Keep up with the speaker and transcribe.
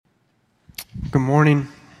Good morning.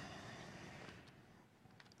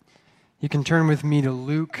 You can turn with me to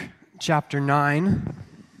Luke chapter 9.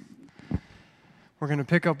 We're going to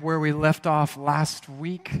pick up where we left off last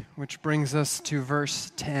week, which brings us to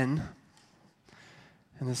verse 10.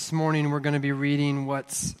 And this morning we're going to be reading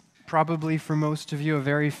what's probably for most of you a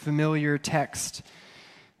very familiar text.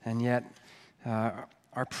 And yet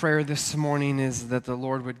our prayer this morning is that the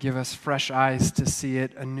Lord would give us fresh eyes to see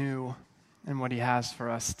it anew and what He has for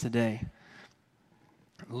us today.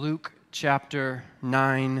 Luke chapter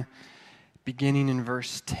 9, beginning in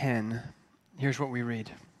verse 10. Here's what we read.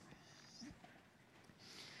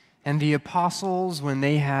 And the apostles, when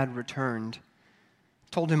they had returned,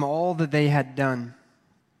 told him all that they had done.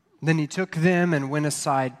 Then he took them and went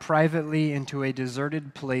aside privately into a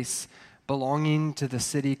deserted place belonging to the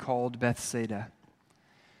city called Bethsaida.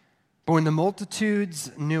 But when the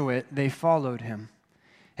multitudes knew it, they followed him.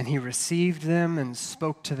 And he received them and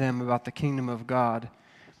spoke to them about the kingdom of God.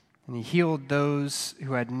 And he healed those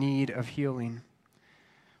who had need of healing.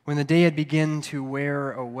 When the day had begun to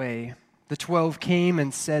wear away, the 12 came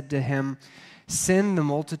and said to him, "Send the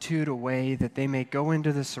multitude away, that they may go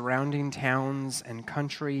into the surrounding towns and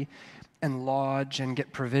country and lodge and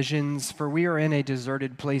get provisions, for we are in a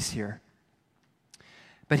deserted place here."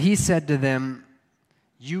 But he said to them,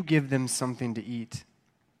 "You give them something to eat."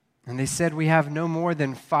 And they said, "We have no more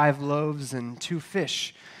than 5 loaves and 2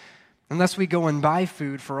 fish, unless we go and buy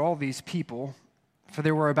food for all these people," for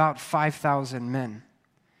there were about 5,000 men.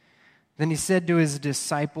 Then he said to his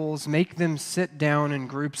disciples, "Make them sit down in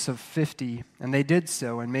groups of 50. And they did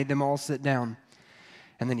so, and made them all sit down.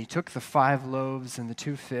 And then he took the 5 loaves and the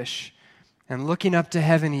 2 fish, and looking up to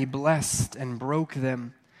heaven, he blessed and broke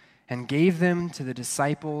them, and gave them to the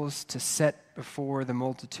disciples to set before the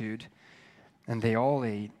multitude. And they all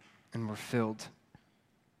ate and were filled.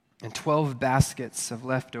 And 12 baskets of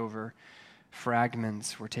leftover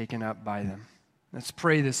fragments were taken up by them." Let's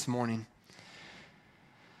pray this morning.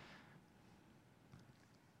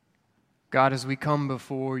 God, as we come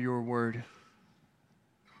before your word,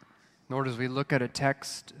 Lord, as we look at a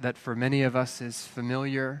text that for many of us is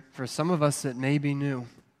familiar, for some of us it may be new,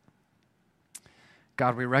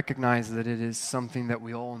 God, we recognize that it is something that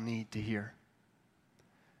we all need to hear.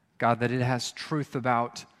 God, that it has truth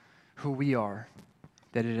about who we are,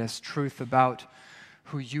 that it has truth about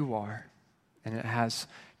who you are, and it has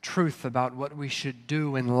truth about what we should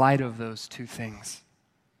do in light of those two things.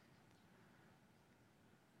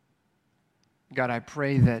 God, I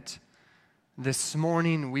pray that this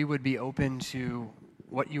morning we would be open to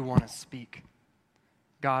what you want to speak.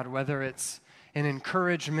 God, whether it's an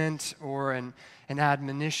encouragement or an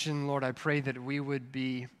admonition, Lord, I pray that we would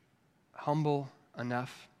be humble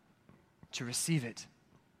enough to receive it,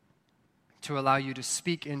 to allow you to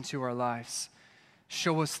speak into our lives.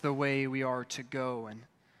 Show us the way we are to go.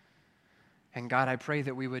 And God, I pray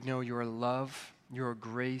that we would know your love, your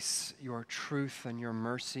grace, your truth, and your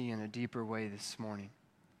mercy in a deeper way this morning.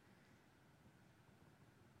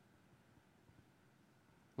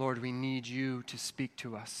 Lord, we need you to speak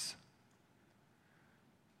to us.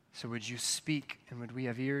 So would you speak, and would we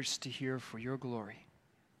have ears to hear for your glory?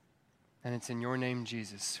 And it's in your name,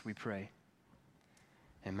 Jesus, we pray.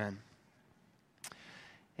 Amen.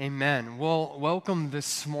 Amen. Well, welcome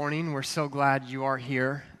this morning. We're so glad you are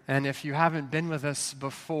here. And if you haven't been with us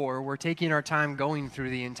before, we're taking our time going through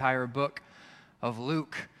the entire book of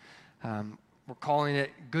Luke. We're calling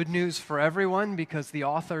it Good News for Everyone because the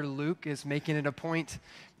author, Luke, is making it a point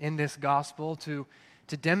in this gospel to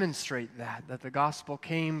demonstrate that the gospel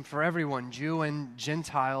came for everyone, Jew and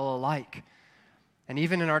Gentile alike. And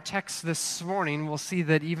even in our text this morning, we'll see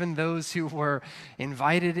that even those who were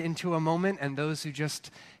invited into a moment and those who just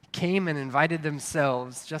came and invited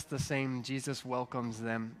themselves, just the same, Jesus welcomes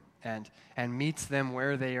them and meets them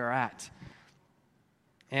where they are at.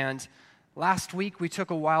 And last week, we took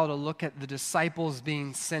a while to look at the disciples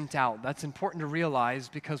being sent out. That's important to realize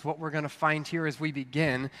because what we're going to find here as we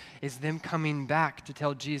begin is them coming back to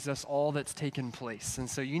tell Jesus all that's taken place. And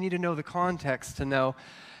so you need to know the context to know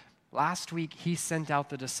last week, he sent out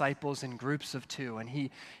the disciples in groups of 2, and he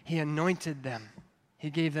anointed them. He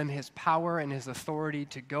gave them his power and his authority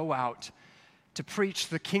to go out, to preach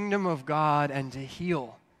the kingdom of God and to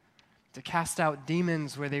heal, to cast out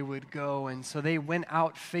demons where they would go. And so they went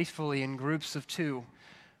out faithfully in groups of 2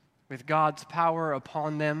 with God's power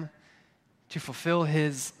upon them to fulfill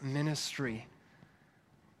his ministry.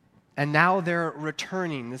 And now they're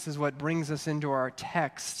returning. This is what brings us into our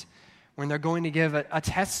text. When they're going to give a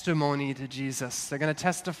testimony to Jesus. They're going to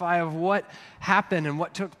testify of what happened and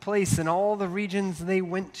what took place in all the regions they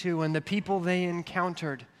went to and the people they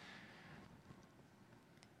encountered.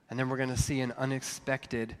 And then we're going to see an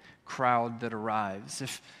unexpected crowd that arrives.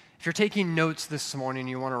 If you're taking notes this morning and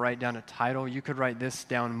you want to write down a title, you could write this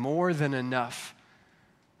down: More Than Enough.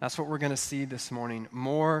 That's what we're going to see this morning.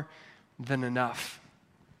 More than enough.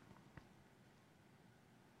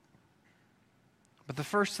 But the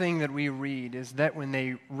first thing that we read is that when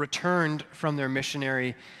they returned from their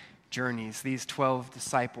missionary journeys, these 12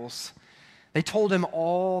 disciples, they told him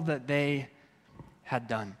all that they had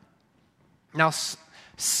done. Now,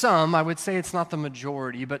 some, I would say it's not the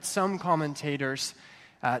majority, but some commentators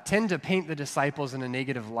tend to paint the disciples in a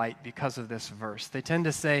negative light because of this verse. They tend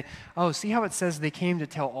to say, oh, see how it says they came to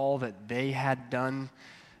tell all that they had done?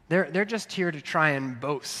 They're just here to try and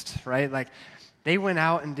boast, right? Like, they went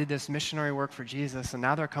out and did this missionary work for Jesus, and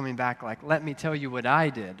now they're coming back like, let me tell you what I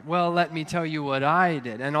did. Well, let me tell you what I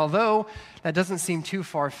did. And although that doesn't seem too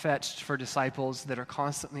far-fetched for disciples that are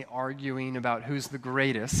constantly arguing about who's the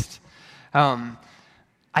greatest,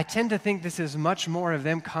 I tend to think this is much more of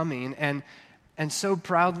them coming and so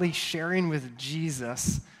proudly sharing with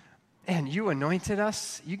Jesus, and you anointed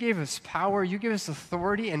us, you gave us power, you gave us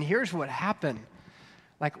authority, and here's what happened.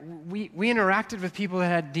 Like, we interacted with people that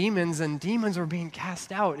had demons, and demons were being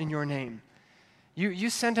cast out in your name.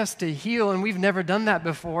 You sent us to heal, and we've never done that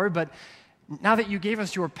before, but now that you gave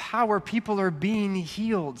us your power, people are being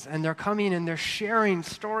healed, and they're coming and they're sharing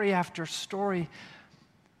story after story,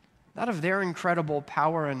 not of their incredible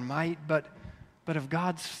power and might, but of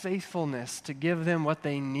God's faithfulness to give them what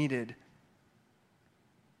they needed.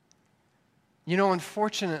 You know,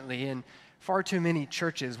 unfortunately, in far too many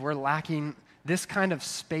churches, we're lacking this kind of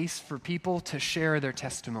space for people to share their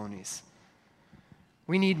testimonies.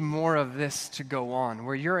 We need more of this to go on,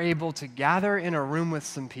 where you're able to gather in a room with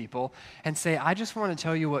some people and say, I just want to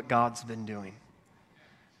tell you what God's been doing.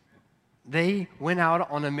 They went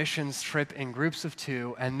out on a missions trip in groups of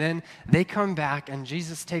 2, and then they come back, and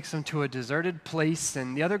Jesus takes them to a deserted place,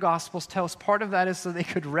 and the other Gospels tell us part of that is so they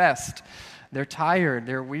could rest. They're tired,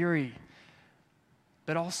 they're weary.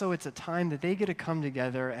 But also it's a time that they get to come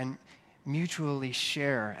together and mutually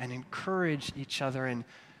share and encourage each other, and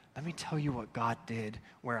let me tell you what God did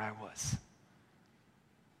where I was.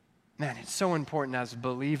 Man, it's so important as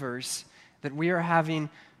believers that we are having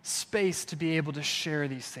space to be able to share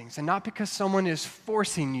these things. And not because someone is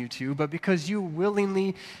forcing you to, but because you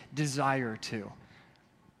willingly desire to.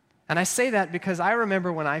 And I say that because I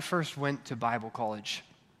remember when I first went to Bible college,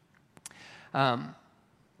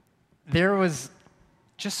 there was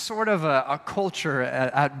just sort of a culture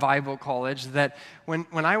at Bible college that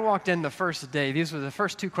when I walked in the first day, these were the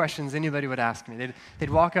first 2 questions anybody would ask me. They'd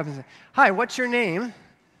walk up and say, hi, what's your name?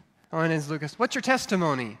 Oh, my name's Lucas. What's your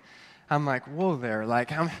testimony? I'm like, whoa there,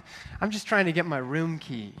 like, I'm just trying to get my room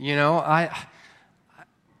key, you know?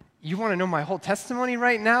 You want to know my whole testimony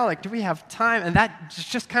right now? Like, do we have time? And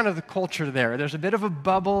that's just kind of the culture there. There's a bit of a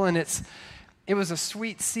bubble, and it was a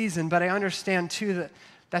sweet season, but I understand, too, that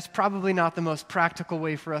that's probably not the most practical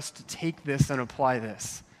way for us to take this and apply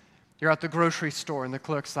this. You're at the grocery store, and the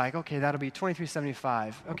clerk's like, okay, that'll be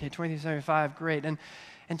 $23.75. Okay, $23.75, great. And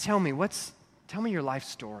tell me your life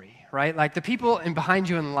story, right? Like, the people behind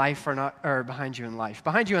you in line are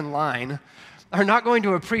not going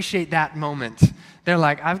to appreciate that moment. They're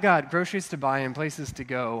like, I've got groceries to buy and places to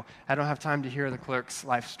go. I don't have time to hear the clerk's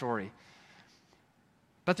life story.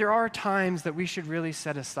 But there are times that we should really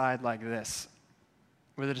set aside like this,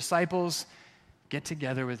 where the disciples get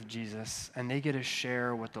together with Jesus and they get to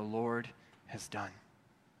share what the Lord has done.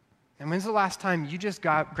 And when's the last time you just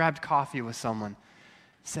grabbed coffee with someone,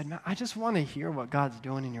 said, man, I just want to hear what God's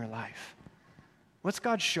doing in your life. What's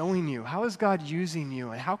God showing you? How is God using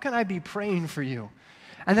you? And how can I be praying for you?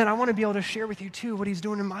 And then I want to be able to share with you too what he's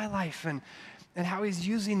doing in my life and how he's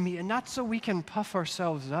using me. And not so we can puff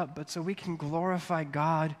ourselves up, but so we can glorify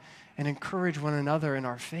God and encourage one another in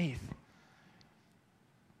our faith.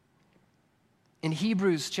 In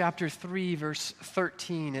Hebrews chapter 3, verse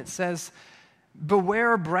 13, it says,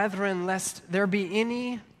 beware, brethren, lest there be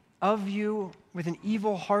any of you with an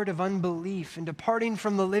evil heart of unbelief and departing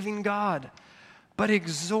from the living God, but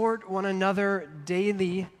exhort one another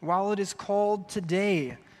daily while it is called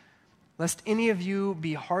today, lest any of you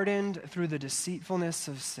be hardened through the deceitfulness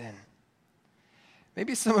of sin.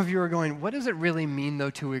 Maybe some of you are going, what does it really mean,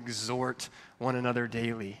 though, to exhort one another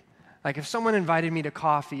daily? Like, if someone invited me to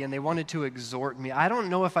coffee and they wanted to exhort me, I don't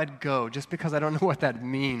know if I'd go just because I don't know what that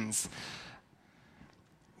means.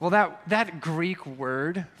 Well, that Greek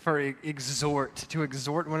word for exhort, to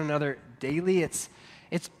exhort one another daily, it's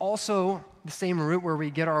also the same root where we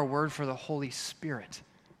get our word for the Holy Spirit.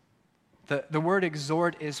 The word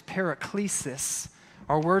exhort is paraklesis.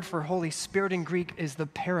 Our word for Holy Spirit in Greek is the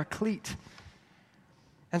paraclete.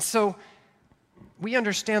 And so we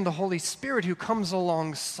understand the Holy Spirit who comes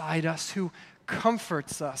alongside us, who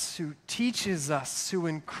comforts us, who teaches us, who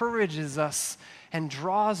encourages us, and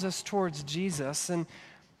draws us towards Jesus. And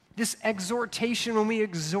this exhortation, when we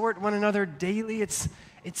exhort one another daily, it's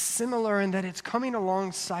similar in that it's coming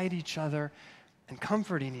alongside each other and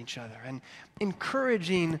comforting each other and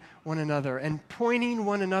encouraging one another and pointing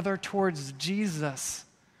one another towards Jesus.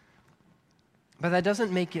 But that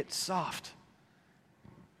doesn't make it soft.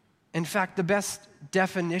 In fact, the best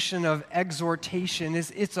definition of exhortation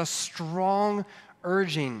is it's a strong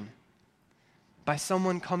urging by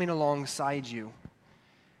someone coming alongside you.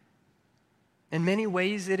 In many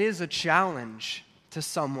ways, it is a challenge to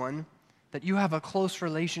someone that you have a close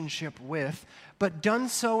relationship with, but done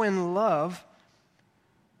so in love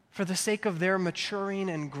for the sake of their maturing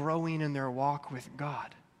and growing in their walk with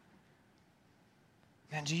God.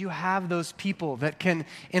 And do you have those people that can,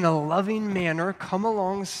 in a loving manner, come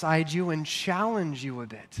alongside you and challenge you a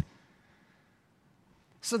bit?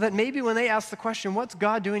 So that maybe when they ask the question, what's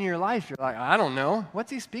God doing in your life? You're like, I don't know.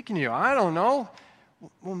 What's he speaking to you? I don't know.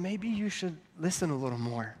 Well, maybe you should listen a little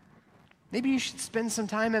more. Maybe you should spend some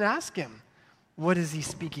time and ask him, what is he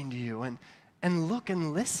speaking to you? And look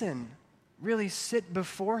and listen. Really sit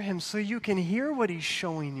before him so you can hear what he's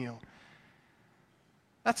showing you.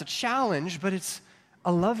 That's a challenge, but it's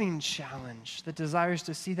a loving challenge that desires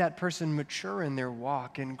to see that person mature in their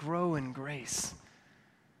walk and grow in grace.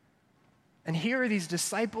 And here are these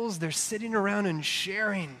disciples, they're sitting around and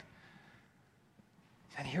sharing.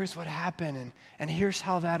 And here's what happened, and here's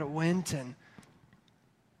how that went. And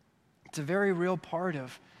it's a very real part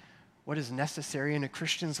of what is necessary in a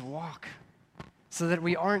Christian's walk so that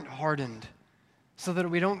we aren't hardened, so that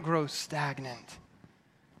we don't grow stagnant,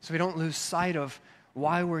 so we don't lose sight of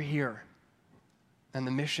why we're here and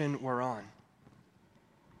the mission we're on.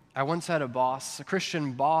 I once had a boss, a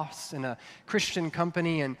Christian boss in a Christian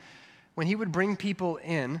company, and when he would bring people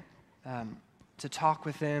in to talk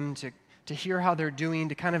with them, to hear how they're doing,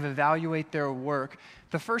 to kind of evaluate their work,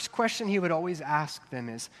 the first question he would always ask them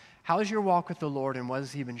is, how's your walk with the Lord and what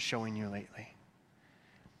has he been showing you lately?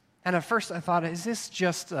 And at first I thought, is this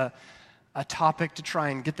just a topic to try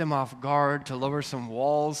and get them off guard, to lower some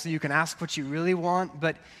walls so you can ask what you really want?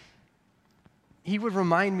 But he would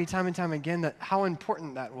remind me time and time again that how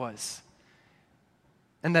important that was.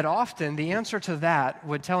 And that often the answer to that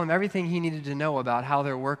would tell him everything he needed to know about how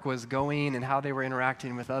their work was going and how they were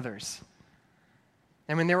interacting with others.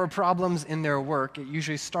 And when there were problems in their work, it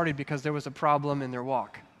usually started because there was a problem in their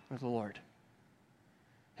walk with the Lord.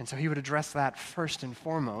 And so he would address that first and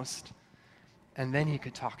foremost, and then he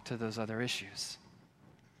could talk to those other issues.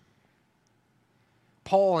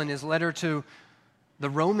 Paul, in his letter to the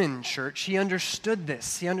Roman church, he understood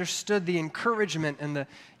this. He understood the encouragement and the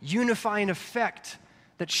unifying effect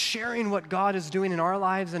that sharing what God is doing in our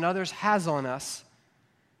lives and others has on us,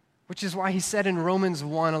 which is why he said in Romans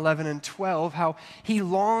 1, 11 and 12, how he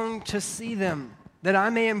longed to see them, that I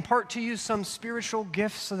may impart to you some spiritual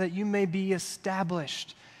gifts so that you may be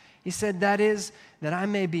established. He said, that is, that I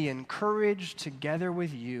may be encouraged together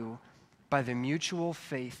with you by the mutual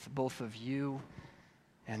faith both of you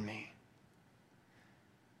and me.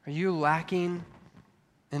 Are you lacking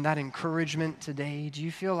in that encouragement today? Do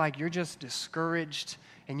you feel like you're just discouraged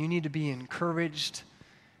and you need to be encouraged?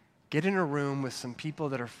 Get in a room with some people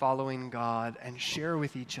that are following God and share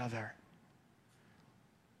with each other.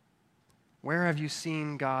 Where have you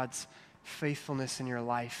seen God's faithfulness in your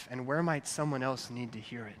life, and where might someone else need to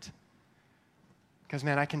hear it? Because,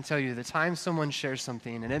 man, I can tell you, the time someone shares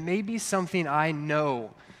something, and it may be something I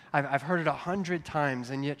know, I've heard it 100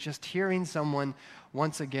 times, and yet just hearing someone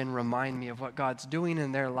once again remind me of what God's doing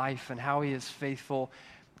in their life and how he is faithful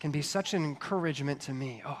can be such an encouragement to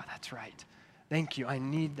me. Oh, that's right. Thank you. I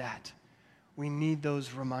need that. We need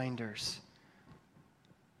those reminders.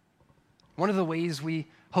 One of the ways we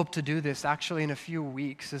hope to do this actually in a few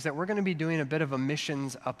weeks is that we're going to be doing a bit of a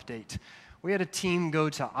missions update. We had a team go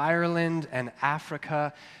to Ireland and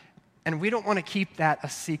Africa, and we don't want to keep that a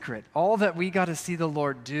secret. All that we got to see the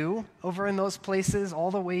Lord do over in those places, all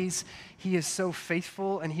the ways he is so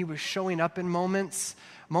faithful and he was showing up in moments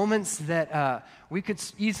that we could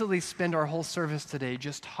easily spend our whole service today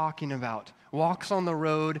just talking about. Walks on the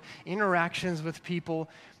road, interactions with people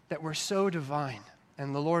that were so divine,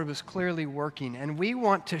 and the Lord was clearly working. And we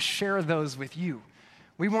want to share those with you.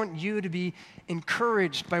 We want you to be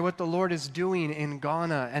encouraged by what the Lord is doing in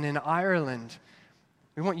Ghana and in Ireland.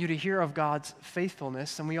 We want you to hear of God's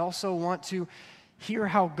faithfulness, and we also want to hear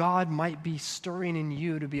how God might be stirring in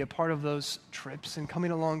you to be a part of those trips and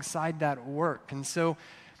coming alongside that work. And so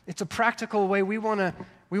it's a practical way we want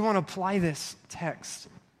to apply this text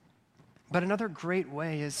But another great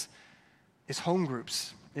way is home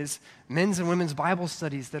groups, is men's and women's Bible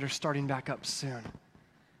studies that are starting back up soon.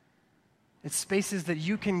 It's spaces that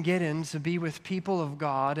you can get in to be with people of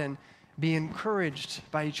God and be encouraged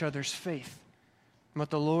by each other's faith and what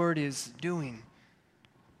the Lord is doing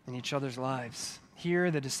in each other's lives.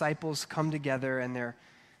 Here, the disciples come together and they're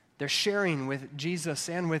sharing with Jesus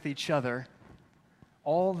and with each other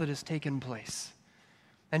all that has taken place.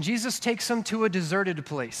 And Jesus takes them to a deserted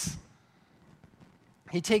place.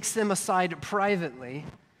 He takes them aside privately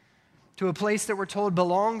to a place that we're told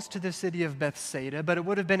belongs to the city of Bethsaida, but it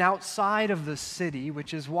would have been outside of the city,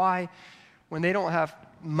 which is why when they don't have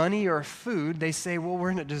money or food, they say, well,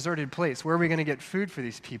 we're in a deserted place. Where are we going to get food for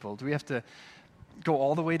these people? Do we have to go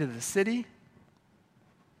all the way to the city?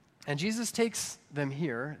 And Jesus takes them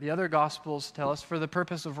here, the other Gospels tell us, for the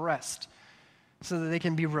purpose of rest, so that they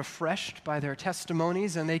can be refreshed by their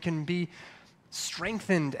testimonies and they can be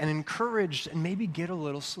strengthened and encouraged and maybe get a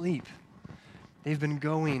little sleep. They've been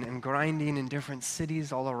going and grinding in different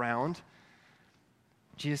cities all around.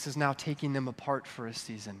 Jesus is now taking them apart for a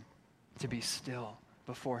season to be still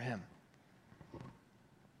before him.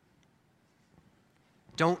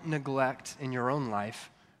 Don't neglect in your own life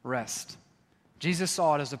rest. Jesus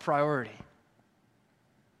saw it as a priority.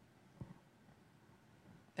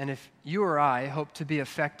 And if you or I hope to be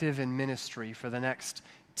effective in ministry for the next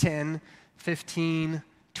 10, 15,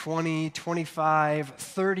 20, 25,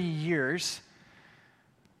 30 years,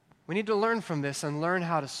 we need to learn from this and learn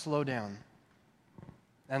how to slow down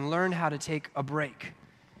and learn how to take a break,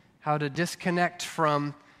 how to disconnect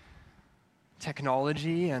from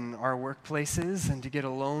technology and our workplaces and to get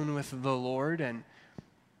alone with the Lord and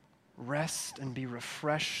rest and be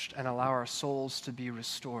refreshed and allow our souls to be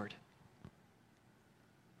restored.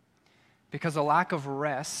 Because a lack of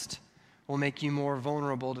rest will make you more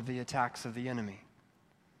vulnerable to the attacks of the enemy.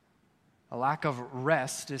 A lack of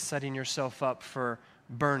rest is setting yourself up for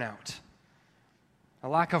burnout. A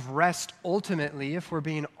lack of rest, ultimately, if we're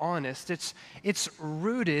being honest, it's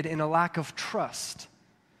rooted in a lack of trust.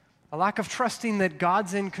 A lack of trusting that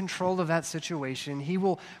God's in control of that situation. He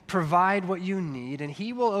will provide what you need, and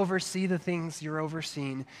He will oversee the things you're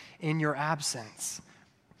overseeing in your absence.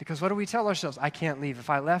 Because what do we tell ourselves? I can't leave. If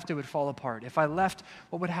I left, it would fall apart. If I left,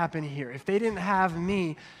 what would happen here? If they didn't have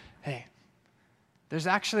me, hey, there's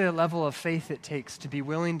actually a level of faith it takes to be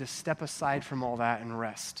willing to step aside from all that and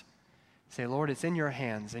rest. Say, Lord, it's in your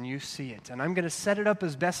hands, and you see it. And I'm going to set it up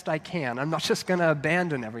as best I can. I'm not just going to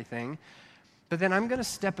abandon everything. But then I'm going to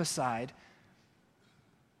step aside,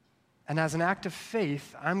 and as an act of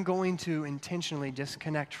faith, I'm going to intentionally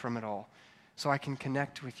disconnect from it all so I can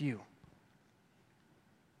connect with you.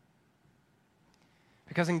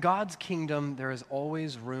 Because in God's kingdom, there is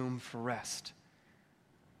always room for rest.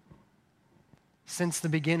 Since the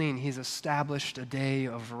beginning, He's established a day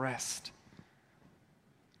of rest.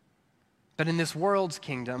 But in this world's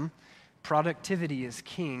kingdom, productivity is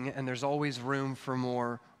king, and there's always room for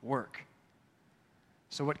more work.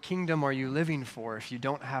 So what kingdom are you living for if you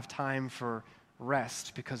don't have time for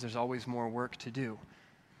rest because there's always more work to do?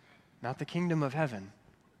 Not the kingdom of heaven.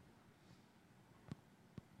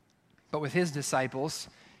 But with His disciples,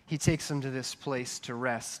 He takes them to this place to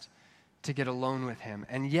rest, to get alone with Him.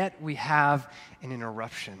 And yet we have an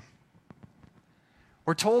interruption.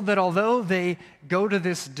 We're told that although they go to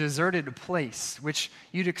this deserted place, which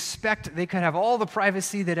you'd expect they could have all the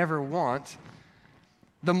privacy they'd ever want,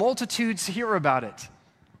 the multitudes hear about it.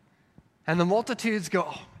 And the multitudes go,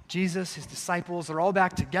 oh, Jesus, His disciples, they're all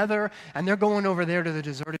back together, and they're going over there to the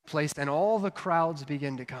deserted place, and all the crowds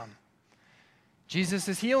begin to come. Jesus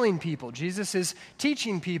is healing people. Jesus is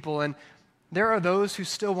teaching people, and there are those who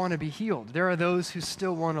still want to be healed. There are those who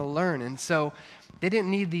still want to learn, and so they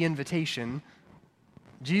didn't need the invitation.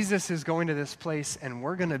 Jesus is going to this place, and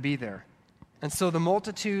we're going to be there. And so the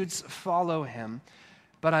multitudes follow Him,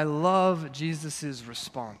 but I love Jesus'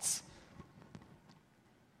 response.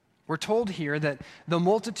 We're told here that the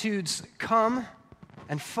multitudes come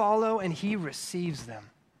and follow, and He receives them.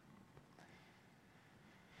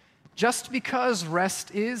 Just because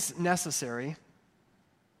rest is necessary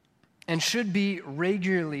and should be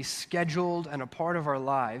regularly scheduled and a part of our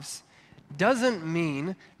lives doesn't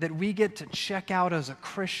mean that we get to check out as a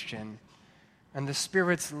Christian and the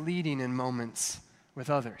Spirit's leading in moments with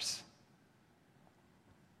others.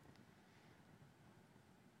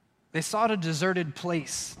 They sought a deserted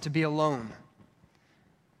place to be alone,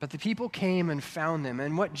 but the people came and found them.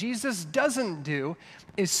 And what Jesus doesn't do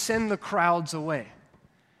is send the crowds away.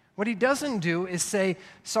 What He doesn't do is say,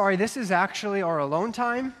 sorry, this is actually our alone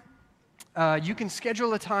time. you can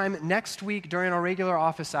schedule a time next week during our regular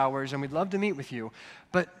office hours, and we'd love to meet with you.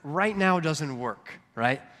 But right now doesn't work,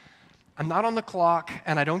 right? I'm not on the clock,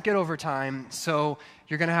 and I don't get overtime, so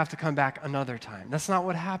you're going to have to come back another time. That's not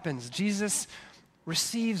what happens. Jesus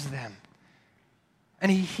receives them,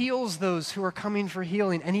 and he heals those who are coming for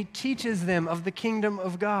healing, and he teaches them of the kingdom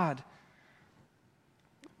of God.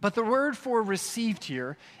 But the word for received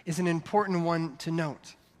here is an important one to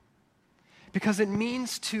note, because it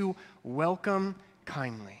means to welcome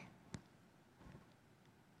kindly.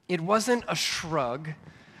 It wasn't a shrug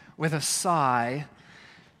with a sigh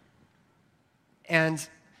and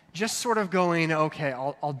just sort of going, okay,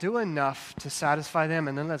 I'll do enough to satisfy them,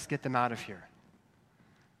 and then let's get them out of here.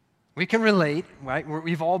 We can relate, right?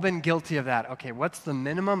 We've all been guilty of that. Okay, what's the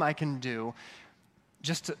minimum I can do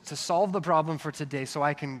just to solve the problem for today so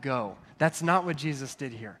I can go? That's not what Jesus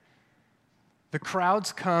did here. The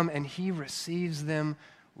crowds come and he receives them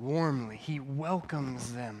warmly. He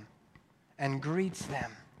welcomes them and greets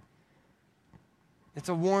them. It's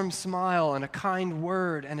a warm smile and a kind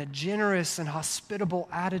word and a generous and hospitable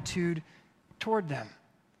attitude toward them.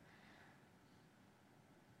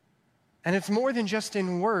 And it's more than just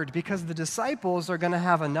in word, because the disciples are going to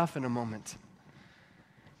have enough in a moment.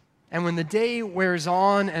 And when the day wears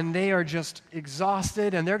on and they are just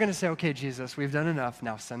exhausted, and they're going to say, okay, Jesus, we've done enough,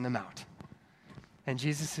 now send them out. And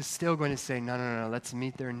Jesus is still going to say, no, let's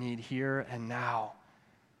meet their need here and now.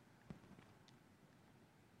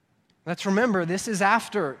 Let's remember, this is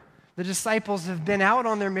after the disciples have been out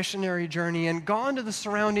on their missionary journey and gone to the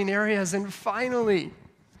surrounding areas and finally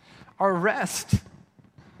are rest.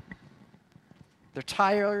 They're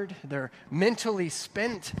tired, they're mentally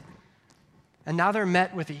spent, and now they're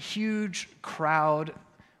met with a huge crowd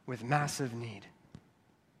with massive need.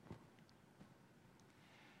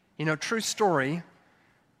 You know, true story,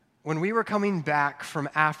 when we were coming back from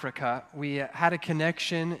Africa, we had a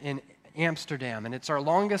connection in Amsterdam, and it's our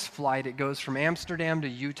longest flight. It goes from Amsterdam to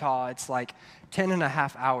Utah. It's like 10 and a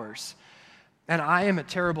half hours. And I am a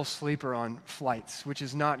terrible sleeper on flights, which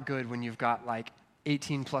is not good when you've got like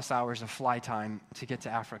 18 plus hours of fly time to get to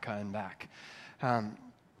Africa and back.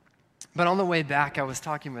 But on the way back, I was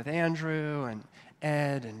talking with Andrew and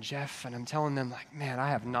Ed and Jeff, and I'm telling them, like, man, I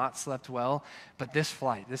have not slept well, but this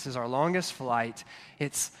flight, this is our longest flight.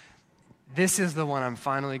 This is the one I'm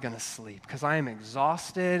finally going to sleep, because I am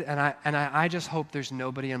exhausted, and I just hope there's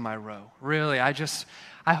nobody in my row. Really,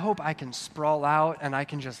 I hope I can sprawl out and I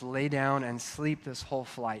can just lay down and sleep this whole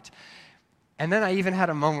flight. And then I even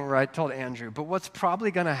had a moment where I told Andrew, but what's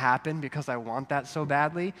probably going to happen, because I want that so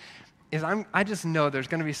badly, is I just know there's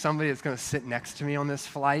going to be somebody that's going to sit next to me on this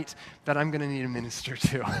flight that I'm going to need to minister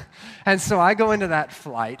to. And so I go into that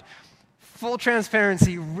flight, full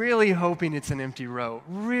transparency, really hoping it's an empty row,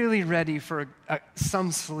 really ready for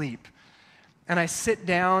some sleep. And I sit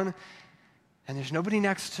down, and there's nobody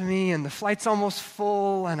next to me, and the flight's almost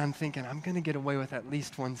full, and I'm thinking, I'm going to get away with at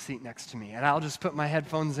least one seat next to me, and I'll just put my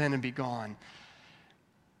headphones in and be gone.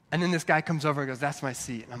 And then this guy comes over and goes, that's my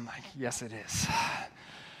seat. And I'm like, yes, it is.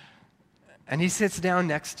 And he sits down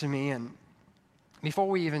next to me, and before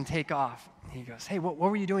we even take off, he goes, hey, what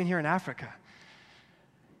were you doing here in Africa?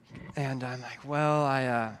 And I'm like, well,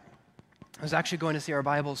 I was actually going to see our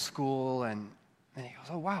Bible school, and he goes,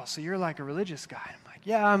 oh, wow, so you're like a religious guy. And I'm like,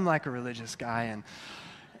 yeah, I'm like a religious guy.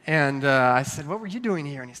 And I said, what were you doing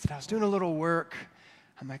here? And he said, I was doing a little work.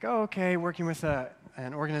 I'm like, oh, okay, working with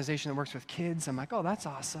an organization that works with kids. I'm like, oh, that's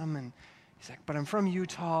awesome. And he's like, but I'm from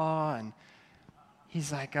Utah. And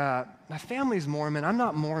he's like, my family's Mormon. I'm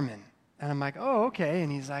not Mormon. And I'm like, oh, okay.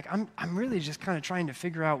 And he's like, I'm really just kind of trying to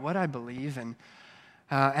figure out what I believe. And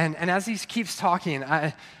as he keeps talking,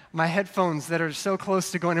 my headphones that are so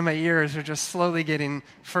close to going in my ears are just slowly getting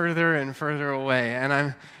further and further away.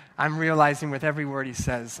 And I'm realizing with every word he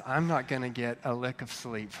says, I'm not going to get a lick of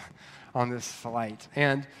sleep on this flight.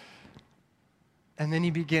 And then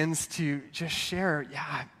he begins to just share,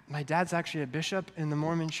 yeah, my dad's actually a bishop in the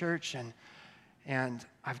Mormon church, and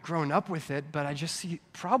I've grown up with it, but I just see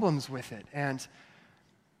problems with it. And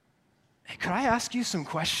hey, could I ask you some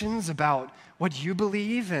questions about what you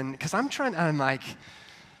believe? And because I'm like,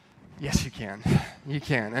 yes, you can. You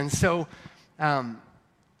can. And so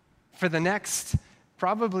for the next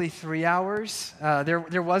probably 3 hours,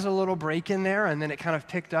 there was a little break in there, and then it kind of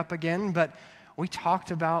picked up again. But we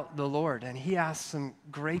talked about the Lord, and he asked some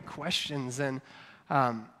great questions. And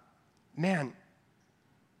man,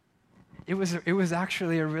 it was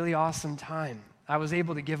actually a really awesome time. I was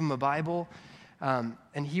able to give him a Bible.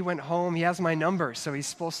 And he went home. He has my number, so he's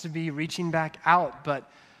supposed to be reaching back out. But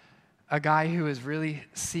a guy who is really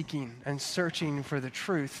seeking and searching for the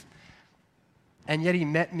truth And yet he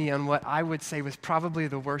met me on what I would say was probably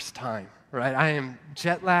the worst time, right? I am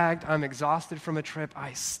jet lagged. I'm exhausted from a trip.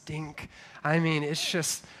 I stink. I mean,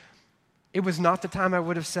 it was not the time I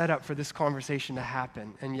would have set up for this conversation to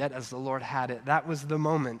happen. And yet, as the Lord had it, that was the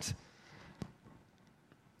moment.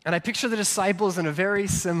 And I picture the disciples in a very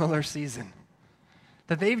similar season.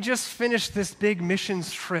 That they've just finished this big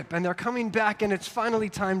missions trip and they're coming back and it's finally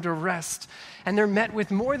time to rest. And they're met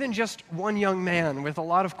with more than just one young man with a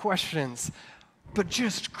lot of questions, but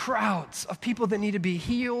just crowds of people that need to be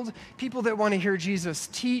healed, people that want to hear Jesus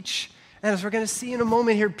teach, and as we're going to see in a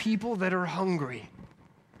moment here, people that are hungry.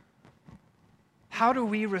 How do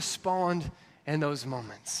we respond in those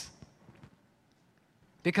moments?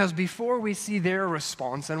 Because before we see their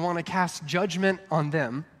response and want to cast judgment on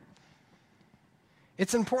them,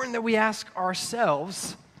 it's important that we ask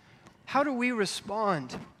ourselves, how do we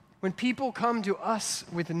respond when people come to us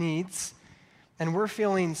with needs and we're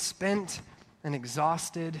feeling spent and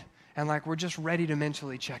exhausted and like we're just ready to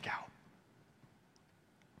mentally check out?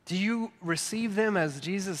 Do you receive them as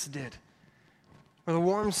Jesus did, with a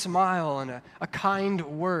warm smile and a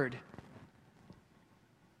kind word?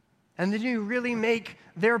 And then you really make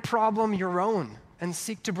their problem your own and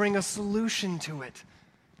seek to bring a solution to it?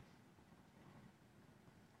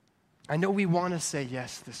 I know we want to say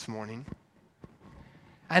yes this morning.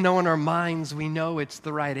 I know in our minds we know it's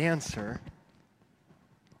the right answer.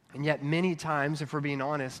 And yet many times, if we're being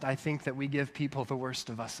honest, I think that we give people the worst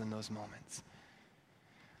of us in those moments.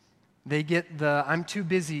 They get the, I'm too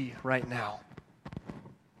busy right now,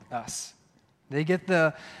 us. They get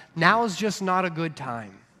the, now's just not a good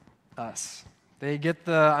time, us. They get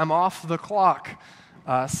the, I'm off the clock,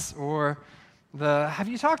 us. Or the, have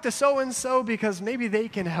you talked to so-and-so because maybe they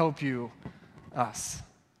can help you, us.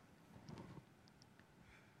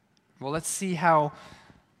 Well, let's see how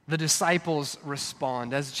the disciples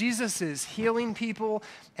respond. As Jesus is healing people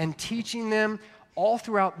and teaching them all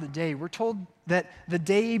throughout the day, we're told that the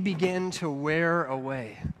day began to wear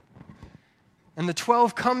away. And the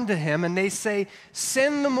 12 come to him and they say,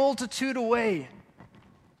 send the multitude away,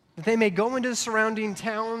 that they may go into the surrounding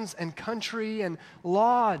towns and country and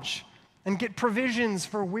lodge and get provisions,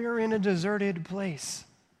 for we're in a deserted place.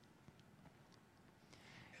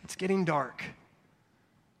 It's getting dark.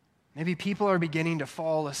 Maybe people are beginning to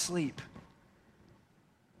fall asleep.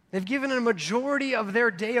 They've given a majority of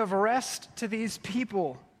their day of rest to these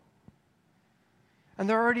people. And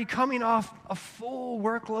they're already coming off a full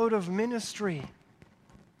workload of ministry.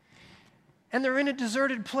 And they're in a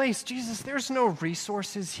deserted place. Jesus, there's no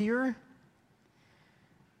resources here.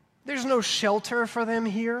 There's no shelter for them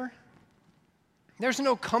here. There's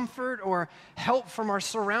no comfort or help from our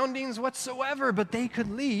surroundings whatsoever, but they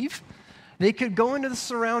could leave. They could go into the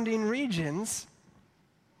surrounding regions,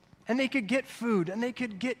 and they could get food, and they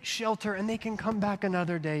could get shelter, and they can come back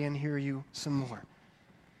another day and hear you some more.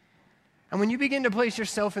 And when you begin to place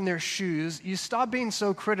yourself in their shoes, you stop being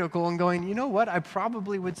so critical and going, you know what, I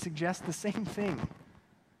probably would suggest the same thing.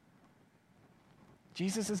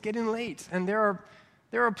 Jesus is getting late, and there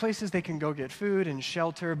are places they can go get food and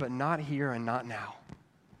shelter, but not here and not now.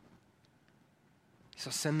 So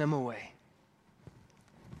send them away.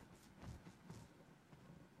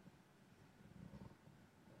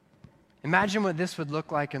 Imagine what this would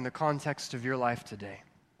look like in the context of your life today.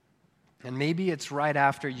 And maybe it's right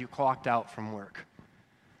after you clocked out from work.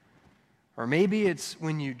 Or maybe it's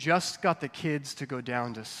when you just got the kids to go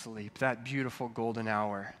down to sleep, that beautiful golden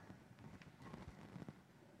hour.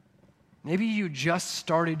 Maybe you just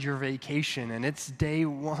started your vacation and it's day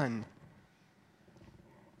one.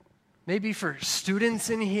 Maybe for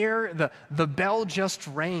students in here, the bell just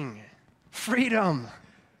rang. Freedom.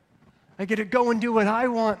 I get to go and do what I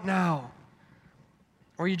want now.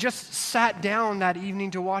 Or you just sat down that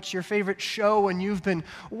evening to watch your favorite show and you've been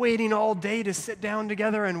waiting all day to sit down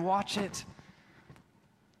together and watch it.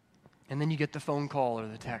 And then you get the phone call or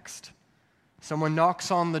the text. Someone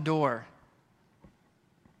knocks on the door.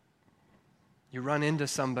 You run into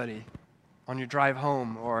somebody on your drive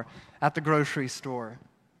home or at the grocery store.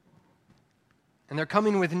 And they're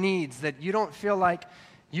coming with needs that you don't feel like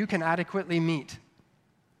you can adequately meet.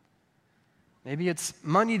 Maybe it's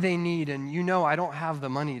money they need and you know I don't have the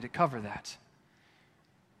money to cover that.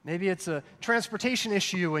 Maybe it's a transportation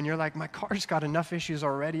issue and you're like, my car's got enough issues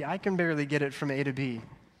already. I can barely get it from A to B.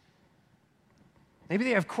 Maybe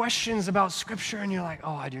they have questions about Scripture and you're like,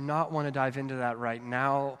 oh, I do not want to dive into that right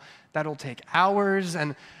now. That'll take hours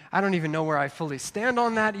and I don't even know where I fully stand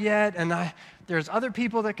on that yet. And there's other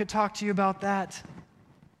people that could talk to you about that.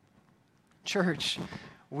 Church,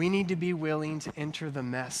 we need to be willing to enter the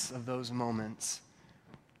mess of those moments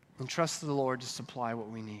and trust the Lord to supply what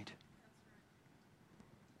we need.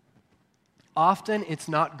 often it's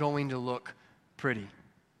not going to look pretty.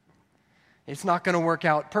 It's not going to work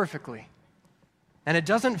out perfectly. And it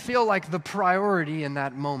doesn't feel like the priority in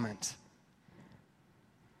that moment.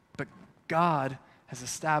 But God has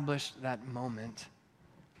established that moment,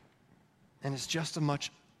 and it's just as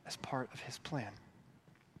much as part of his plan.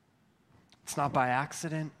 It's not by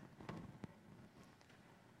accident,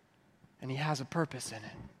 and he has a purpose in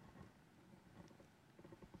it.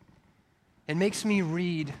 It makes me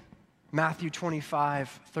read Matthew 25,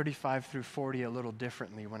 35 through 40 a little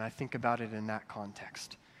differently when I think about it in that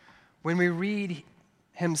context. When we read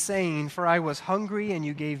him saying, "For I was hungry and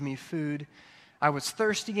you gave me food. I was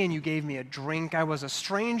thirsty and you gave me a drink. I was a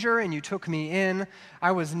stranger and you took me in.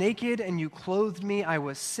 I was naked and you clothed me. I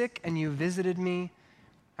was sick and you visited me.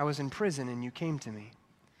 I was in prison and you came to me."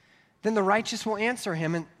 Then the righteous will answer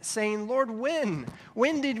him and saying, "Lord, when?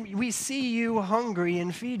 When did we see you hungry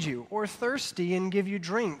and feed you, or thirsty and give you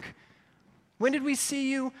drink? When did we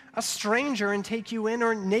see you a stranger and take you in,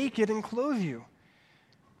 or naked and clothe you?"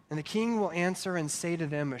 And the king will answer and say to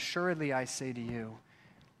them, "Assuredly I say to you,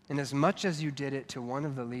 inasmuch as you did it to one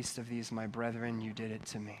of the least of these my brethren, you did it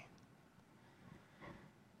to me."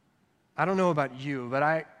 I don't know about you, but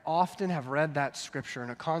I often have read that scripture in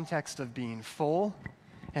a context of being full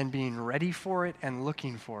and being ready for it and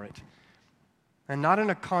looking for it, and not in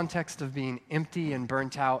a context of being empty and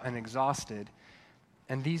burnt out and exhausted,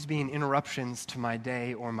 and these being interruptions to my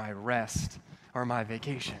day or my rest or my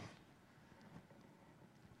vacation.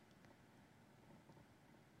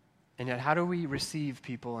 And yet, how do we receive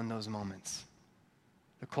people in those moments?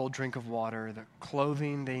 The cold drink of water, the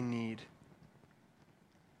clothing they need,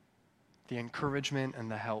 the encouragement and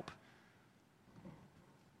the help.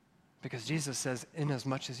 Because Jesus says,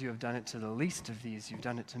 "Inasmuch as you have done it to the least of these, you've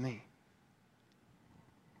done it to me."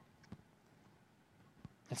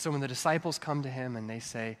 And so when the disciples come to him and they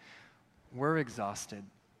say, "We're exhausted,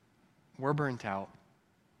 we're burnt out,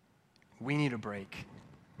 we need a break,"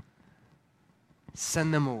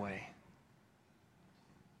 send them away.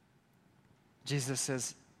 Jesus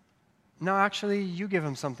says, "No, actually, you give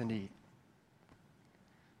them something to eat."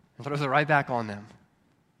 And throws it right back on them.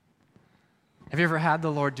 Have you ever had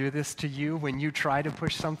the Lord do this to you when you try to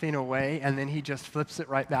push something away and then he just flips it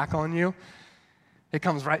right back on you? It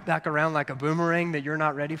comes right back around like a boomerang that you're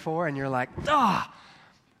not ready for, and you're like, I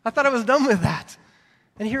thought I was done with that.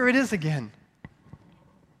 And here it is again.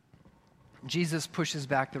 Jesus pushes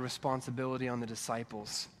back the responsibility on the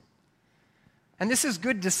disciples. And this is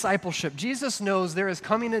good discipleship. Jesus knows there is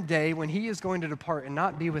coming a day when he is going to depart and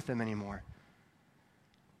not be with them anymore.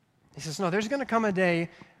 He says, no, there's going to come a day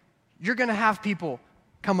you're going to have people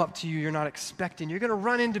come up to you you're not expecting. You're going to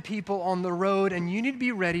run into people on the road, and you need to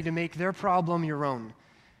be ready to make their problem your own.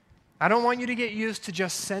 I don't want you to get used to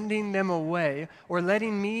just sending them away or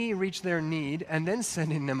letting me reach their need and then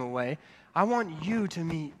sending them away. I want you to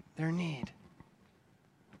meet their need.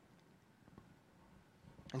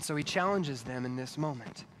 And so he challenges them in this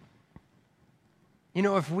moment. You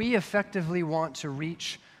know, if we effectively want to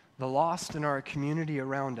reach the lost in our community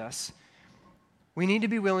around us, we need to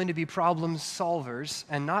be willing to be problem solvers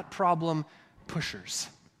and not problem pushers.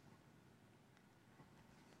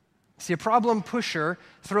 See, a problem pusher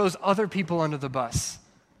throws other people under the bus.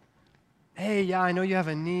 Hey, yeah, I know you have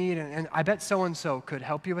a need, and I bet so-and-so could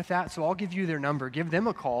help you with that, so I'll give you their number. Give them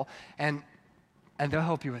a call, and they'll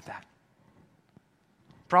help you with that.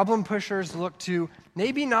 Problem pushers look to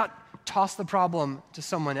maybe not toss the problem to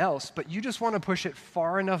someone else, but you just want to push it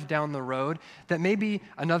far enough down the road that maybe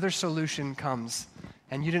another solution comes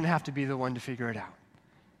and you didn't have to be the one to figure it out.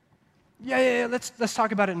 Yeah, let's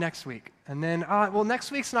talk about it next week. And then,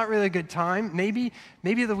 next week's not really a good time. Maybe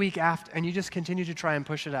the week after, and you just continue to try and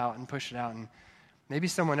push it out, and maybe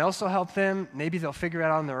someone else will help them. Maybe they'll figure it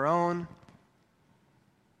out on their own.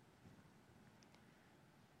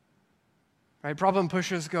 Right? Problem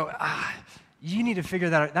pushers go, you need to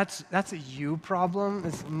figure that out. That's a you problem.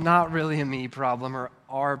 It's not really a me problem or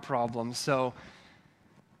our problem. So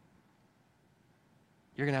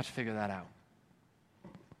you're going to have to figure that out.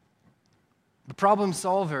 The problem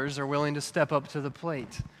solvers are willing to step up to the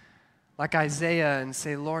plate, like Isaiah, and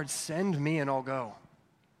say, Lord, send me and I'll go.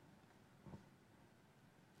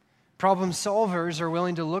 Problem solvers are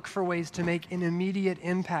willing to look for ways to make an immediate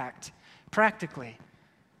impact, practically.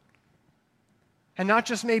 And not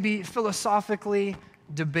just maybe philosophically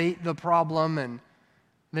debate the problem and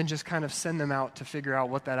then just kind of send them out to figure out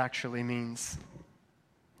what that actually means.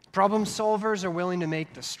 Problem solvers are willing to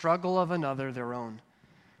make the struggle of another their own,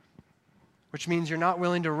 which means you're not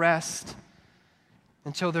willing to rest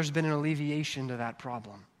until there's been an alleviation to that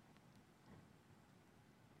problem.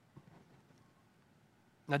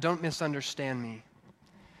 Now, don't misunderstand me.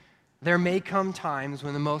 There may come times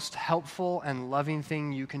when the most helpful and loving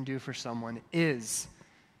thing you can do for someone is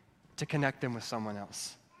to connect them with someone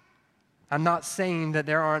else. I'm not saying that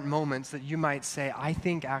there aren't moments that you might say, I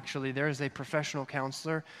think actually there is a professional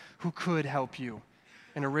counselor who could help you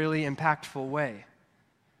in a really impactful way.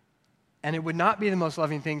 And it would not be the most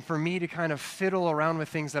loving thing for me to kind of fiddle around with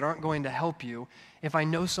things that aren't going to help you if I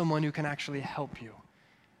know someone who can actually help you.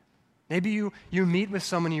 Maybe you meet with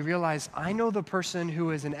someone and you realize, I know the person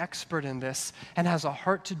who is an expert in this and has a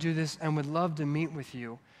heart to do this and would love to meet with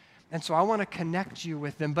you. And so I want to connect you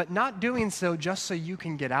with them, but not doing so just so you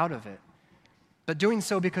can get out of it, but doing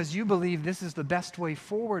so because you believe this is the best way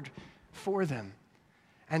forward for them.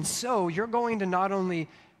 And so you're going to not only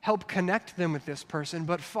help connect them with this person,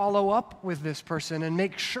 but follow up with this person and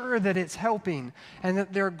make sure that it's helping and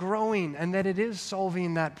that they're growing and that it is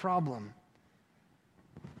solving that problem.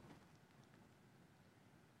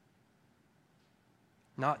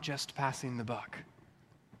 Not just passing the buck.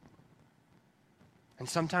 And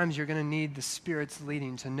sometimes you're going to need the Spirit's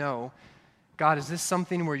leading to know, God, is this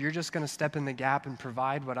something where you're just going to step in the gap and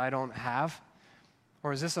provide what I don't have?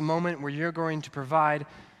 Or is this a moment where you're going to provide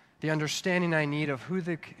the understanding I need of who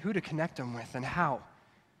to connect them with and how,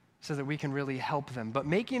 so that we can really help them? But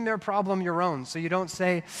making their problem your own, so you don't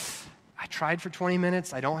say, I tried for 20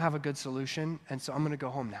 minutes, I don't have a good solution, and so I'm going to go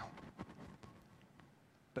home now.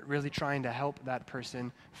 But really trying to help that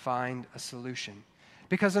person find a solution.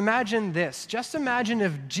 Because imagine this, just imagine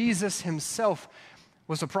if Jesus himself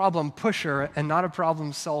was a problem pusher and not a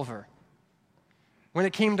problem solver. When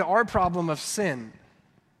it came to our problem of sin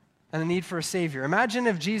and the need for a Savior, imagine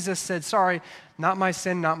if Jesus said, sorry, not my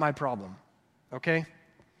sin, not my problem, okay?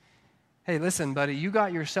 Hey, listen, buddy, you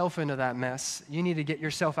got yourself into that mess. You need to get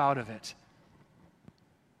yourself out of it.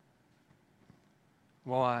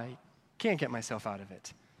 Well, I can't get myself out of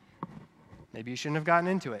it. Maybe you shouldn't have gotten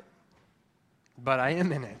into it, but I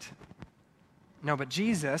am in it. No, but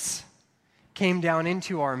Jesus came down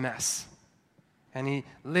into our mess, and he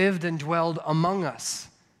lived and dwelled among us,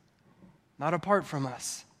 not apart from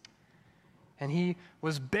us. And he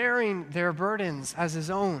was bearing their burdens as his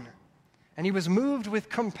own, and he was moved with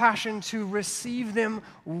compassion to receive them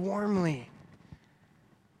warmly.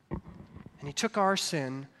 And he took our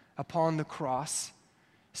sin upon the cross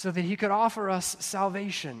so that he could offer us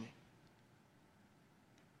salvation.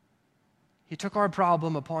 He took our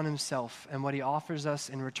problem upon himself, and what he offers us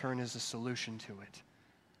in return is a solution to it.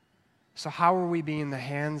 So how are we being the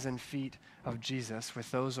hands and feet of Jesus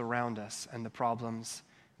with those around us and the problems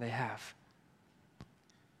they have?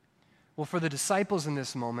 Well, for the disciples in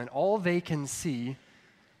this moment, all they can see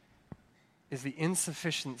is the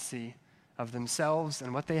insufficiency of themselves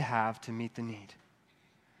and what they have to meet the need.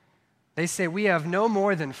 They say, we have no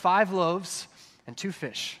more than 5 loaves and 2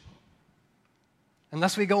 fish.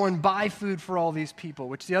 Unless we go and buy food for all these people,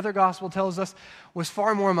 which the other gospel tells us was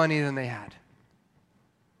far more money than they had.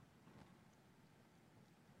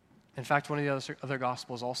 In fact, one of the other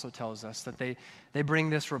gospels also tells us that they bring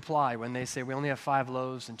this reply when they say, we only have 5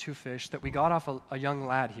 loaves and 2 fish, that we got off a young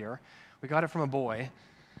lad here. We got it from a boy.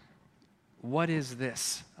 What is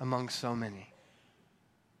this among so many?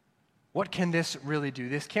 What can this really do?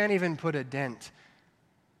 This can't even put a dent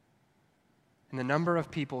in the number of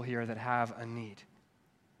people here that have a need.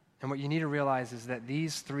 And what you need to realize is that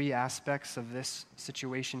these 3 aspects of this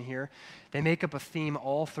situation here, they make up a theme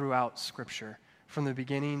all throughout Scripture, from the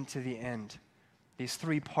beginning to the end. These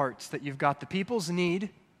 3 parts, that you've got the people's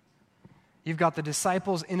need, you've got the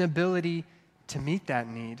disciples' inability to meet that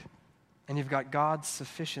need, and you've got God's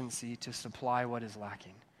sufficiency to supply what is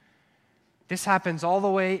lacking. This happens all the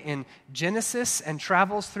way in Genesis and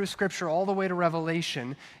travels through Scripture all the way to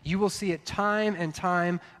Revelation. You will see it time and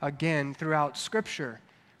time again throughout Scripture,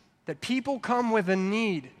 that people come with a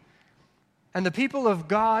need, and the people of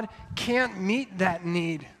God can't meet that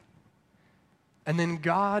need. And then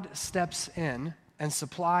God steps in and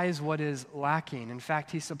supplies what is lacking. In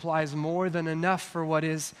fact, he supplies more than enough for what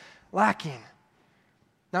is lacking.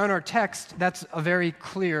 Now in our text, that's a very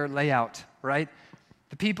clear layout, right?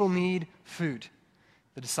 The people need food.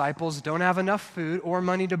 The disciples don't have enough food or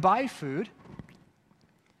money to buy food.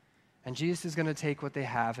 And Jesus is going to take what they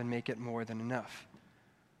have and make it more than enough.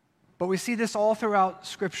 But we see this all throughout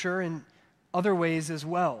Scripture in other ways as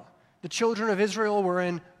well. The children of Israel were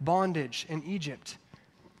in bondage in Egypt.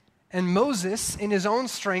 And Moses, in his own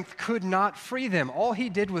strength, could not free them. All he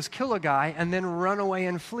did was kill a guy and then run away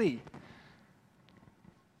and flee.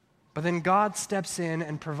 But then God steps in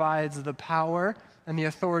and provides the power and the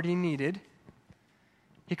authority needed.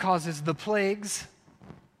 He causes the plagues.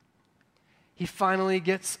 He finally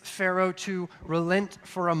gets Pharaoh to relent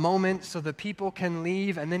for a moment so the people can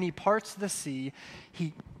leave, and then he parts the sea.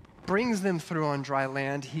 He brings them through on dry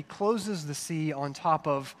land. He closes the sea on top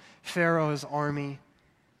of Pharaoh's army.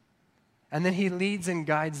 And then he leads and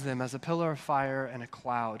guides them as a pillar of fire and a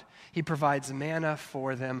cloud. He provides manna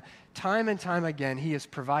for them. Time and time again, he is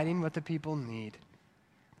providing what the people need.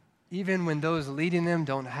 Even when those leading them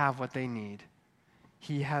don't have what they need,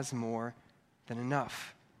 he has more than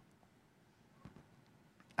enough.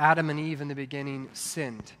 Adam and Eve in the beginning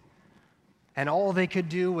sinned, and all they could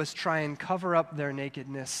do was try and cover up their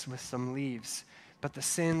nakedness with some leaves, but the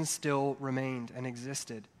sin still remained and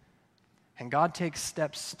existed. And God takes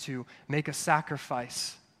steps to make a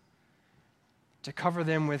sacrifice, to cover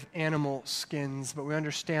them with animal skins, but we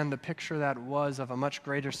understand the picture that was of a much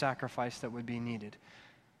greater sacrifice that would be needed.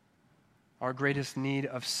 Our greatest need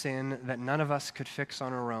of sin that none of us could fix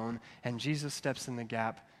on our own, and Jesus steps in the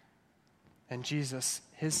gap. And Jesus,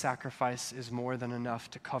 his sacrifice is more than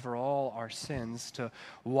enough to cover all our sins, to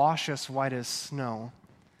wash us white as snow.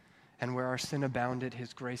 And where our sin abounded,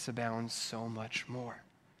 his grace abounds so much more.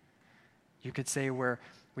 You could say where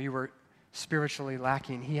we were spiritually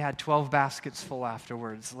lacking, he had 12 baskets full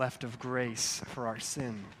afterwards, left of grace for our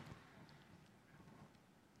sin.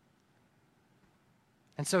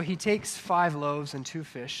 And so he takes 5 loaves and 2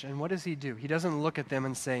 fish, and what does he do? He doesn't look at them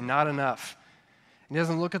and say, not enough. He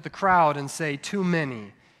doesn't look at the crowd and say, too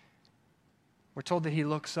many. We're told that he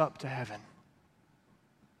looks up to heaven.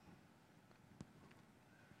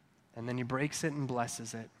 And then he breaks it and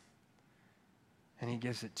blesses it, and he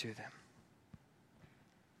gives it to them.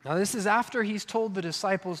 Now, this is after he's told the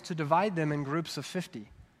disciples to divide them in groups of 50,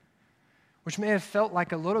 which may have felt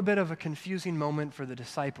like a little bit of a confusing moment for the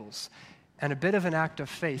disciples and a bit of an act of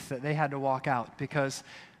faith that they had to walk out, because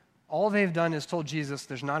all they've done is told Jesus,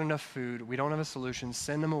 there's not enough food, we don't have a solution,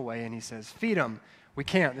 send them away, and he says, feed them. We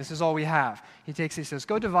can't, this is all we have. He says,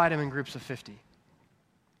 go divide them in groups of 50.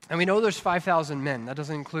 And we know there's 5,000 men. That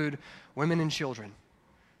doesn't include women and children.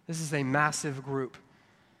 This is a massive group.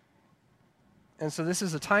 And so this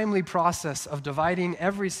is a timely process of dividing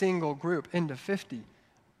every single group into 50.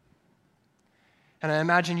 And I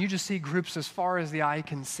imagine you just see groups as far as the eye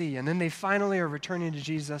can see. And then they finally are returning to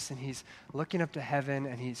Jesus, and he's looking up to heaven,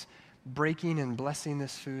 and he's breaking and blessing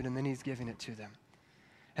this food, and then he's giving it to them.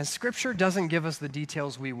 And Scripture doesn't give us the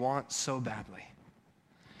details we want so badly.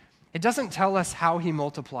 It doesn't tell us how he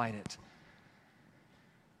multiplied it.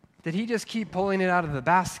 Did he just keep pulling it out of the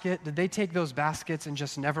basket? Did they take those baskets and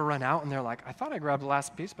just never run out? And they're like, I thought I grabbed the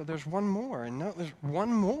last piece, but there's one more, and no, there's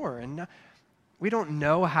one more. And no. We don't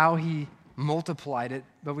know how he multiplied it,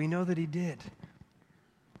 but we know that he did.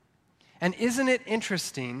 And isn't it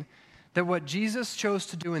interesting that what Jesus chose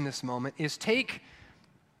to do in this moment is take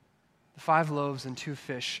the 5 loaves and 2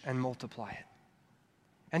 fish and multiply it?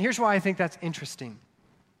 And here's why I think that's interesting.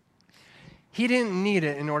 He didn't need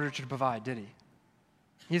it in order to provide, did he?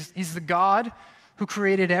 He's the God who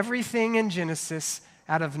created everything in Genesis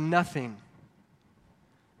out of nothing.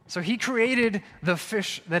 So he created the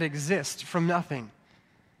fish that exist from nothing.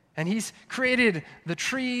 And he's created the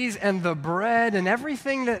trees and the bread and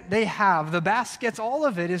everything that they have, the baskets, all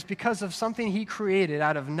of it is because of something he created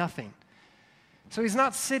out of nothing. So he's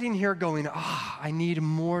not sitting here going, I need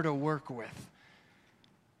more to work with.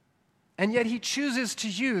 And yet he chooses to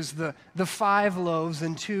use the 5 loaves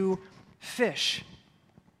and 2 fish.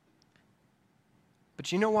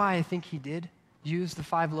 But you know why I think he did use the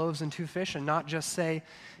 5 loaves and 2 fish and not just say,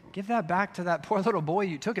 give that back to that poor little boy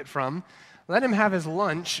you took it from. Let him have his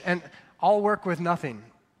lunch, and I'll work with nothing,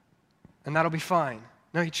 and that'll be fine.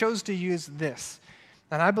 No, he chose to use this.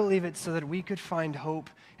 And I believe it's so that we could find hope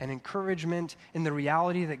and encouragement in the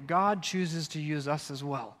reality that God chooses to use us as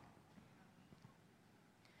well.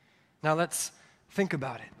 Now let's think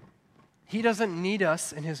about it. He doesn't need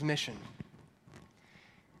us in his mission.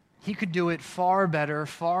 He could do it far better,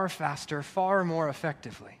 far faster, far more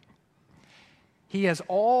effectively. He has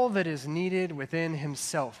all that is needed within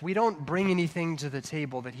himself. We don't bring anything to the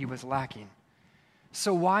table that he was lacking.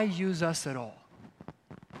 So why use us at all?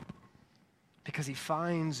 Because he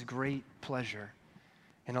finds great pleasure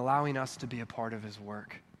in allowing us to be a part of his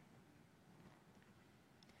work.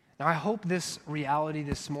 Now, I hope this reality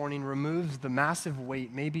this morning removes the massive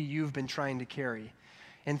weight maybe you've been trying to carry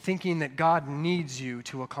in thinking that God needs you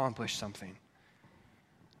to accomplish something.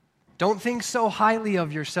 Don't think so highly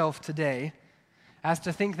of yourself today as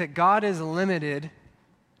to think that God is limited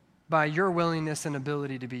by your willingness and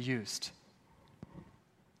ability to be used.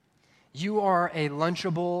 You are a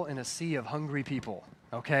Lunchable in a sea of hungry people,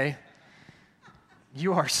 okay?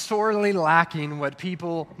 You are sorely lacking what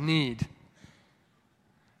people need.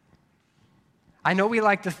 I know we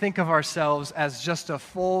like to think of ourselves as just a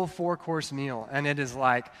full 4-course meal, and it is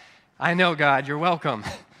like, I know, God, you're welcome.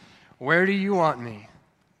 Where do you want me?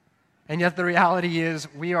 And yet the reality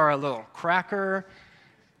is we are a little cracker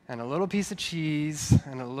and a little piece of cheese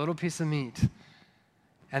and a little piece of meat.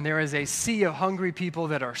 And there is a sea of hungry people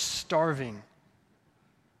that are starving.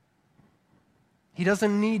 He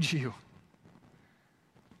doesn't need you,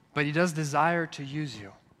 but he does desire to use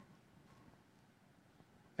you.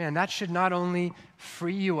 Man, that should not only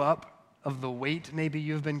free you up of the weight maybe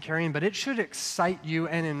you've been carrying, but it should excite you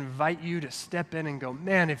and invite you to step in and go,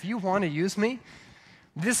 man, if you want to use me,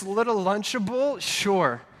 this little Lunchable,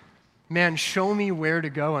 sure. Man, show me where to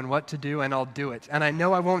go and what to do, and I'll do it. And I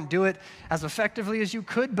know I won't do it as effectively as you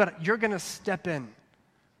could, but you're going to step in,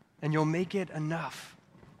 and you'll make it enough.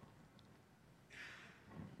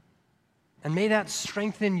 And may that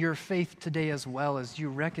strengthen your faith today as well, as you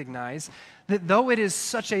recognize that though it is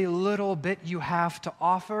such a little bit you have to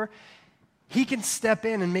offer, he can step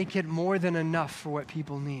in and make it more than enough for what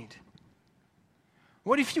people need.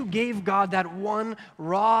 What if you gave God that one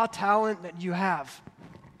raw talent that you have?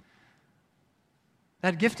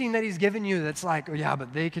 That gifting that he's given you that's like, oh yeah,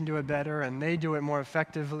 but they can do it better, and they do it more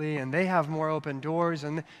effectively, and they have more open doors.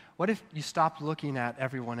 And what if you stopped looking at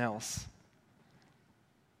everyone else?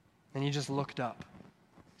 And you just looked up,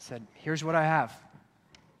 said, here's what I have.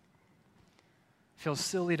 Feels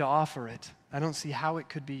silly to offer it. I don't see how it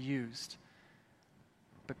could be used.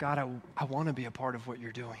 But God, I want to be a part of what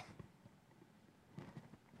you're doing.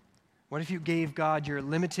 What if you gave God your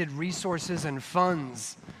limited resources and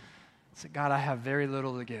funds? Said, God, I have very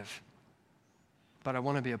little to give, but I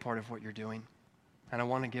want to be a part of what you're doing, and I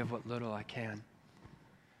want to give what little I can.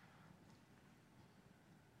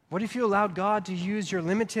 What if you allowed God to use your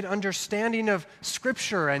limited understanding of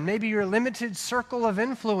Scripture and maybe your limited circle of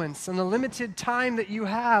influence and the limited time that you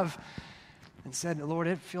have and said, Lord,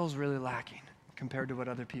 it feels really lacking compared to what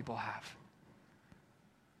other people have.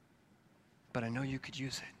 But I know you could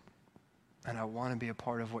use it, and I want to be a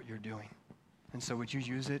part of what you're doing. And so would you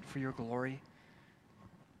use it for your glory?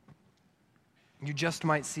 You just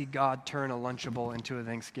might see God turn a Lunchable into a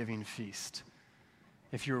Thanksgiving feast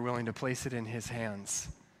if you were willing to place it in his hands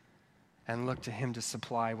and look to him to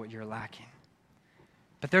supply what you're lacking.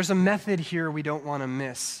 But there's a method here we don't want to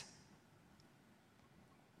miss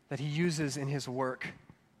that he uses in his work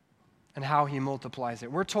and how he multiplies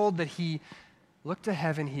it. We're told that he looked to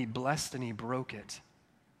heaven, he blessed, and he broke it.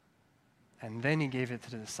 And then he gave it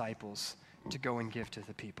to the disciples to go and give to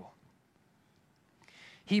the people.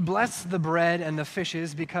 He blessed the bread and the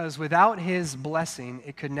fishes because without his blessing,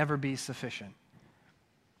 it could never be sufficient.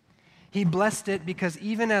 He blessed it because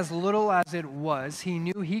even as little as it was, he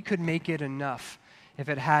knew he could make it enough if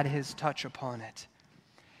it had his touch upon it.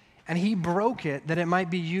 And he broke it that it might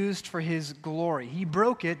be used for his glory. He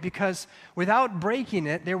broke it because without breaking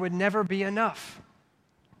it, there would never be enough.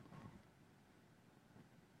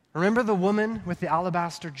 Remember the woman with the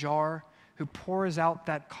alabaster jar who pours out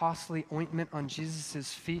that costly ointment on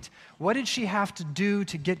Jesus' feet? What did she have to do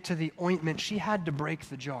to get to the ointment? She had to break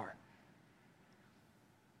the jar.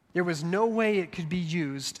 There was no way it could be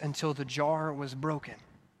used until the jar was broken.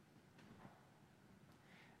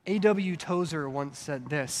 A.W. Tozer once said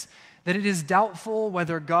this, that it is doubtful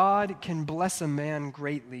whether God can bless a man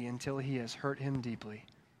greatly until he has hurt him deeply.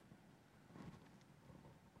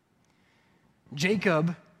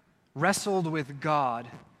 Jacob wrestled with God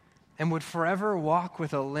and would forever walk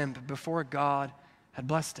with a limp before God had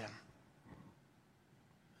blessed him.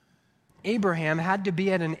 Abraham had to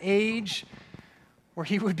be at an age where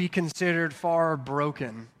he would be considered far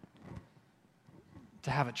broken to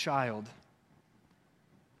have a child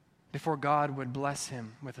before God would bless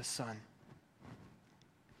him with a son.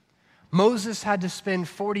 Moses had to spend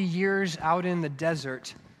 40 years out in the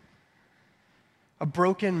desert, a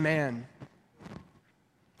broken man,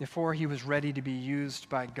 before he was ready to be used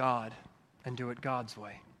by God and do it God's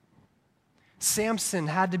way. Samson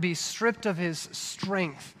had to be stripped of his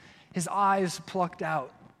strength, his eyes plucked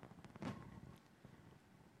out,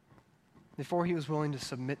 before he was willing to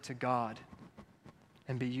submit to God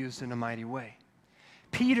and be used in a mighty way.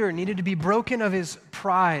 Peter needed to be broken of his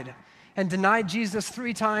pride and deny Jesus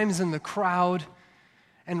 3 times in the crowd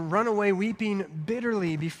and run away weeping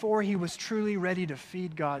bitterly before he was truly ready to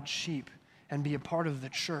feed God's sheep and be a part of the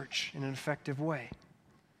church in an effective way.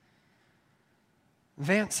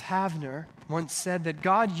 Vance Havner once said that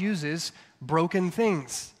God uses broken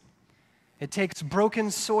things. It takes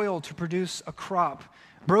broken soil to produce a crop,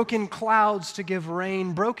 broken clouds to give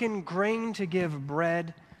rain, broken grain to give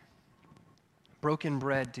bread, broken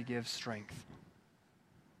bread to give strength.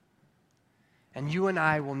 And you and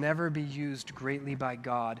I will never be used greatly by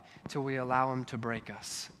God till we allow him to break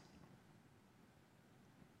us.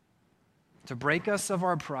 To break us of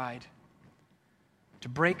our pride, to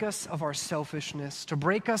break us of our selfishness, to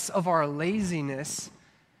break us of our laziness,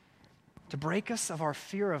 to break us of our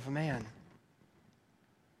fear of man,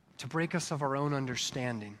 to break us of our own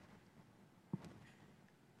understanding.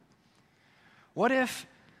 What if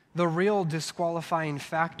the real disqualifying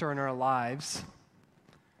factor in our lives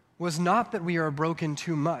was not that we are broken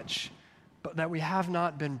too much, but that we have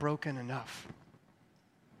not been broken enough?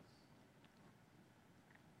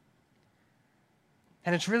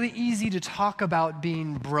 And it's really easy to talk about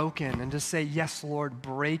being broken and to say, yes, Lord,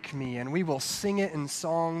 break me, and we will sing it in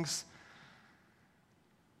songs.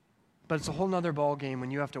 But it's a whole nother ballgame when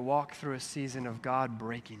you have to walk through a season of God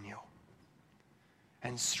breaking you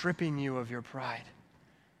and stripping you of your pride.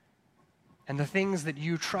 And the things that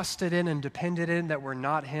you trusted in and depended in that were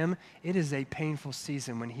not him, it is a painful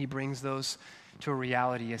season when he brings those to a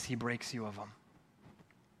reality as he breaks you of them.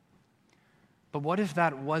 But what if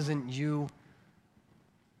that wasn't you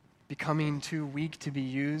becoming too weak to be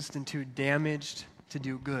used and too damaged to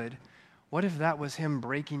do good? What if that was him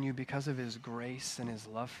breaking you because of his grace and his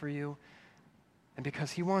love for you, and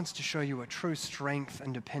because he wants to show you a true strength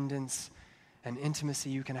and dependence and intimacy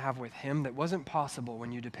you can have with him that wasn't possible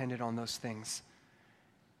when you depended on those things,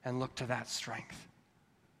 and look to that strength?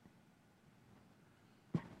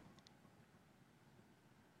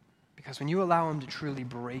 Because when you allow him to truly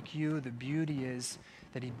break you, the beauty is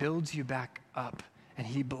that he builds you back up, and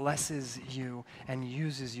he blesses you and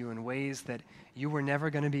uses you in ways that you were never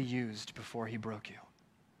going to be used before he broke you.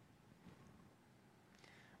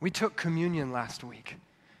 We took communion last week,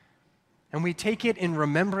 and we take it in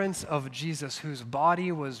remembrance of Jesus, whose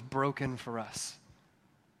body was broken for us,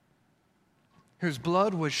 whose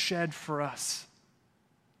blood was shed for us.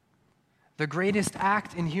 The greatest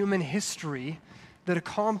act in human history that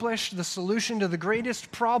accomplished the solution to the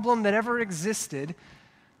greatest problem that ever existed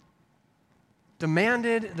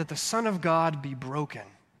demanded that the Son of God be broken,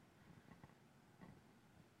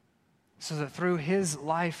 so that through his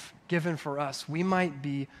life given for us, we might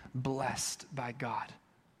be blessed by God.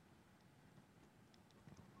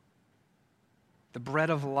 The bread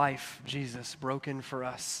of life, Jesus, broken for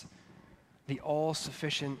us, the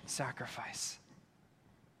all-sufficient sacrifice.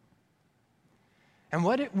 And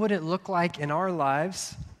what would it look like in our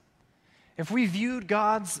lives if we viewed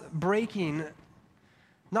God's breaking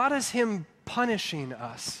not as him punishing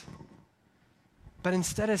us, but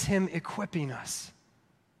instead as him equipping us?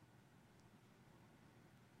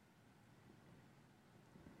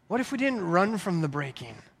 What if we didn't run from the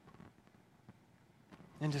breaking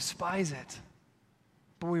and despise it,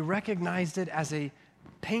 but we recognized it as a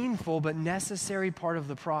painful but necessary part of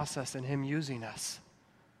the process in him using us?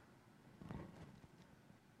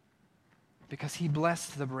 Because he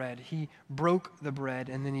blessed the bread, he broke the bread,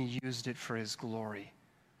 and then he used it for his glory.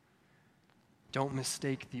 Don't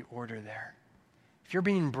mistake the order there. If you're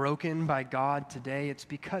being broken by God today, it's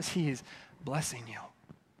because he is blessing you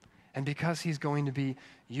and because he's going to be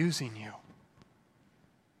using you.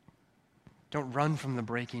 Don't run from the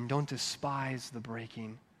breaking. Don't despise the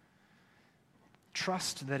breaking.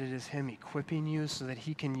 Trust that it is him equipping you so that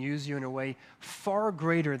he can use you in a way far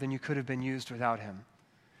greater than you could have been used without him.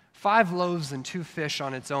 5 loaves and 2 fish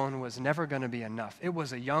on its own was never going to be enough. It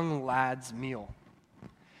was a young lad's meal.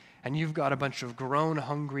 And you've got a bunch of grown,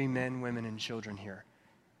 hungry men, women, and children here.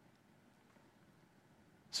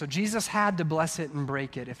 So Jesus had to bless it and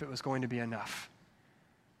break it if it was going to be enough.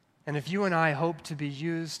 And if you and I hope to be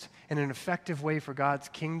used in an effective way for God's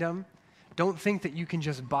kingdom, don't think that you can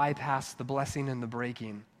just bypass the blessing and the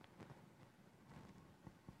breaking.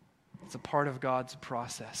 It's a part of God's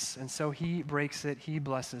process. And so he breaks it, he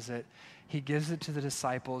blesses it, he gives it to the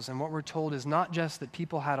disciples. And what we're told is not just that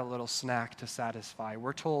people had a little snack to satisfy.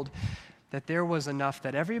 We're told that there was enough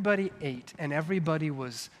that everybody ate and everybody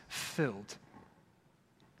was filled.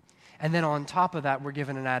 And then on top of that, we're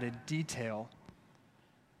given an added detail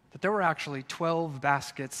that there were actually 12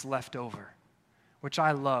 baskets left over, which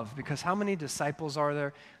I love, because how many disciples are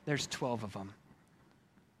there? There's 12 of them.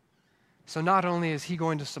 So not only is he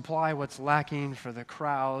going to supply what's lacking for the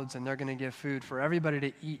crowds, and they're going to give food for everybody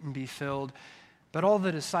to eat and be filled, but all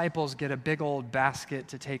the disciples get a big old basket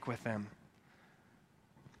to take with them.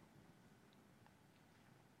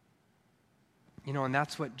 You know, and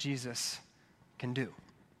that's what Jesus can do.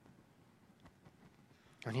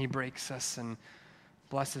 When he breaks us and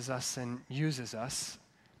blesses us and uses us,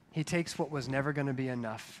 he takes what was never going to be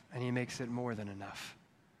enough and he makes it more than enough.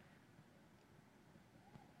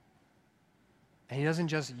 And he doesn't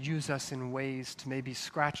just use us in ways to maybe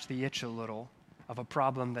scratch the itch a little, of a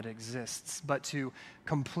problem that exists, but to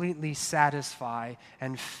completely satisfy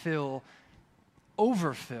and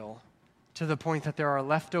overfill to the point that there are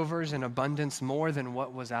leftovers in abundance more than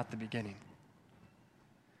what was at the beginning.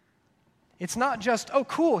 It's not just, oh,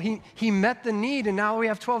 cool, he met the need and now we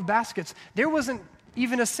have 12 baskets. There wasn't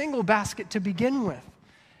even a single basket to begin with.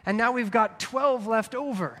 And now we've got 12 left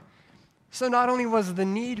over. So not only was the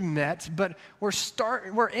need met, but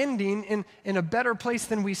we're ending in a better place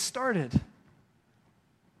than we started.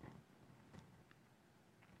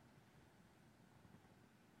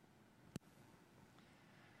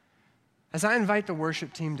 As I invite the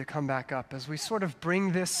worship team to come back up, as we sort of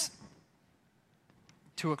bring this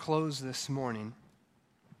to a close this morning,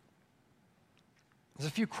 there's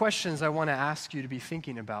a few questions I want to ask you to be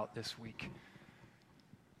thinking about this week.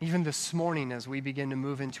 Even this morning, as we begin to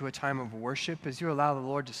move into a time of worship, as you allow the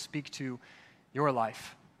Lord to speak to your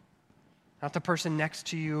life. Not the person next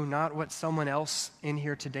to you, not what someone else in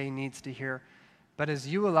here today needs to hear, but as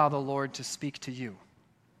you allow the Lord to speak to you.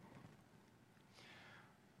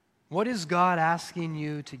 What is God asking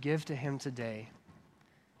you to give to him today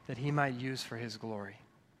that he might use for his glory?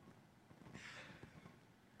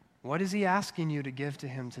 What is he asking you to give to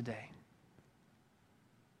him today?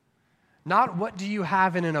 Not what do you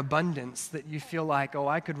have in an abundance that you feel like, oh,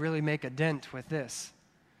 I could really make a dent with this.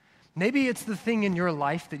 Maybe it's the thing in your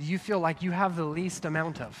life that you feel like you have the least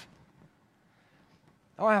amount of.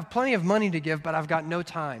 Oh, I have plenty of money to give, but I've got no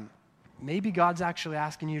time. Maybe God's actually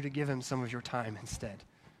asking you to give him some of your time instead.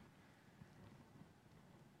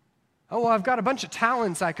 Oh, well, I've got a bunch of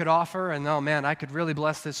talents I could offer, and oh man, I could really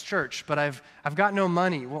bless this church, but I've got no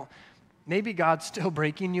money. Well, maybe God's still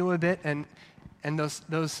breaking you a bit, and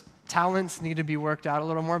those talents need to be worked out a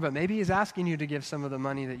little more, but maybe he's asking you to give some of the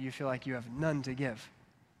money that you feel like you have none to give.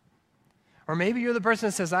 Or maybe you're the person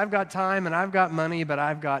that says, I've got time and I've got money, but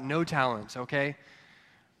I've got no talents, okay?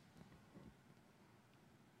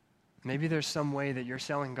 Maybe there's some way that you're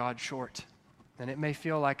selling God short, and it may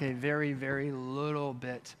feel like a very, very little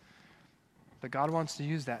bit. But God wants to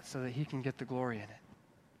use that so that he can get the glory in it.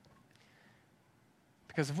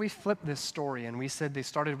 Because if we flip this story and we said they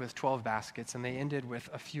started with 12 baskets and they ended with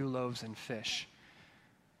a few loaves and fish,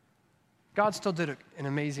 God still did an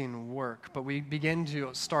amazing work, but we begin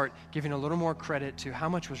to start giving a little more credit to how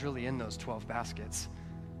much was really in those 12 baskets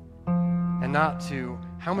and not to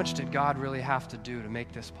how much did God really have to do to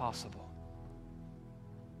make this possible.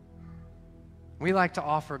 We like to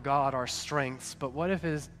offer God our strengths, but what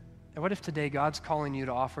if today God's calling you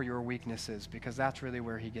to offer your weaknesses, because that's really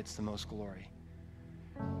where he gets the most glory?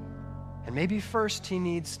 And maybe first he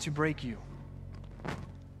needs to break you.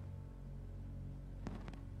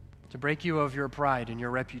 To break you of your pride and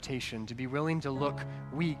your reputation, to be willing to look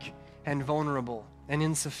weak and vulnerable and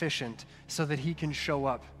insufficient so that he can show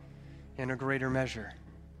up in a greater measure.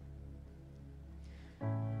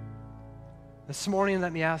 This morning,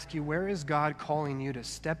 let me ask you, where is God calling you to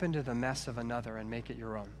step into the mess of another and make it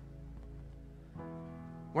your own?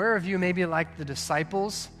 Where have you, maybe like the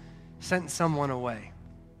disciples, sent someone away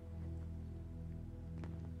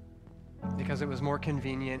because it was more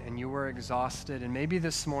convenient and you were exhausted, and maybe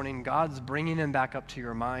this morning God's bringing them back up to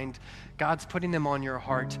your mind, God's putting them on your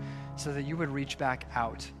heart so that you would reach back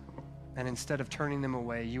out, and instead of turning them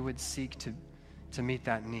away, you would seek to meet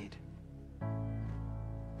that need.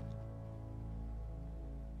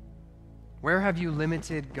 Where have you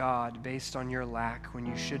limited God based on your lack when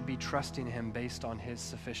you should be trusting him based on his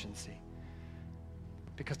sufficiency?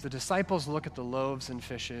 Because the disciples look at the loaves and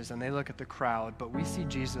fishes and they look at the crowd, but we see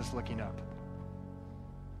Jesus looking up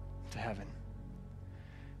to heaven.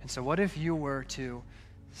 And so what if you were to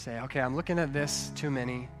say, okay, I'm looking at this too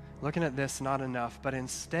many, looking at this not enough, but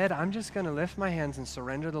instead I'm just going to lift my hands and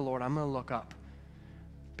surrender to the Lord. I'm going to look up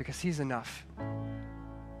because he's enough.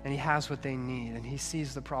 And he has what they need, and he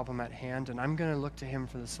sees the problem at hand, and I'm going to look to him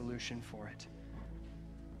for the solution for it.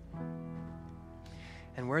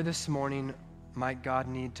 And where this morning might God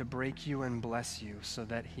need to break you and bless you so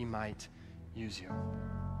that he might use you?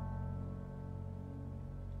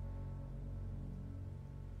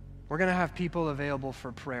 We're going to have people available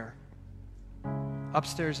for prayer.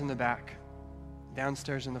 Upstairs in the back,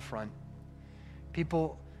 downstairs in the front.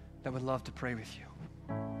 People that would love to pray with you.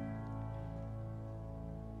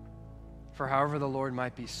 For however the Lord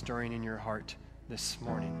might be stirring in your heart this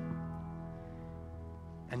morning.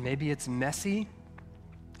 And maybe it's messy,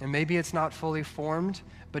 and maybe it's not fully formed,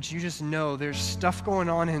 but you just know there's stuff going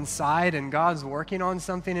on inside, and God's working on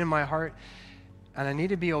something in my heart, and I need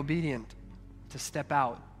to be obedient to step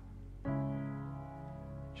out.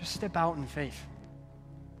 Just step out in faith.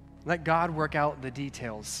 Let God work out the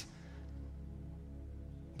details,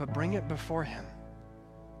 but bring it before him.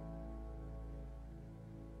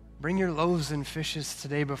 Bring your loaves and fishes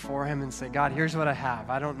today before him and say, God, here's what I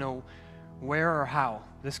have. I don't know where or how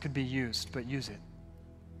this could be used, but use it.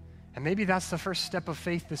 And maybe that's the first step of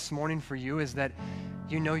faith this morning for you, is that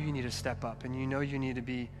you know you need to step up and you know you need to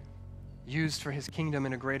be used for his kingdom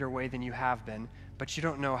in a greater way than you have been, but you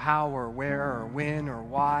don't know how or where or when or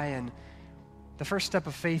why. And the first step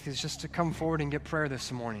of faith is just to come forward and get prayer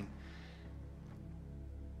this morning.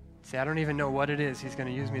 Say, I don't even know what it is he's going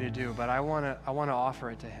to use me to do, but I want to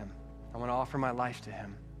offer it to him. I want to offer my life to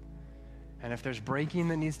him. And if there's breaking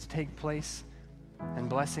that needs to take place and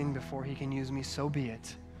blessing before he can use me, so be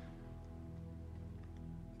it.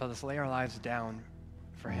 But let's lay our lives down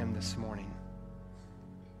for him this morning.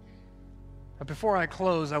 But before I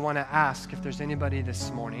close, I want to ask if there's anybody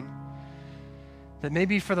this morning that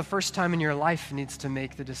maybe for the first time in your life needs to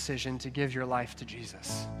make the decision to give your life to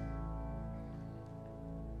Jesus.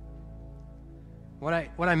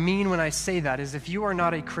 What I mean when I say that is, if you are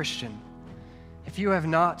not a Christian, if you have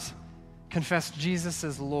not confessed Jesus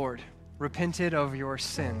as Lord, repented of your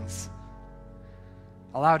sins,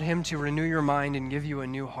 allowed him to renew your mind and give you a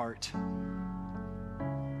new heart,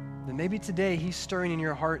 then maybe today he's stirring in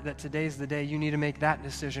your heart that today's the day you need to make that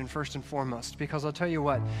decision first and foremost. Because I'll tell you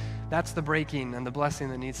what, that's the breaking and the blessing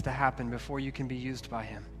that needs to happen before you can be used by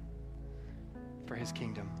him for his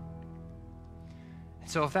kingdom.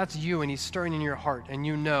 So if that's you and he's stirring in your heart and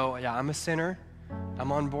you know, yeah, I'm a sinner,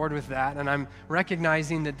 I'm on board with that, and I'm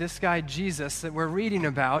recognizing that this guy Jesus that we're reading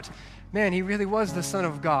about, man, he really was the Son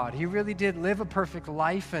of God. He really did live a perfect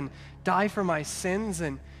life and die for my sins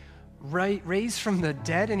and raised from the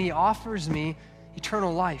dead, and he offers me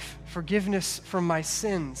eternal life, forgiveness from my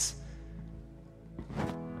sins.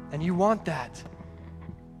 And you want that.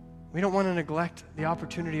 We don't want to neglect the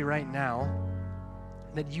opportunity right now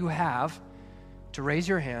that you have to raise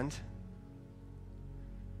your hand,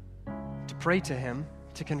 to pray to him,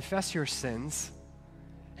 to confess your sins,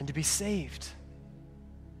 and to be saved.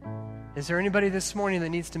 Is there anybody this morning that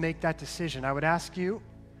needs to make that decision? I would ask you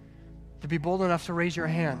to be bold enough to raise your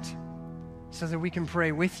hand so that we can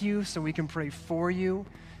pray with you, so we can pray for you,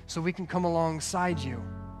 so we can come alongside you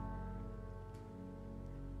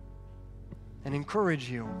and encourage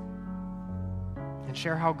you and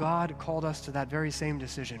share how God called us to that very same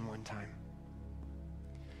decision one time.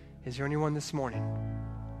 Is there anyone this morning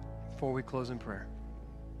before we close in prayer?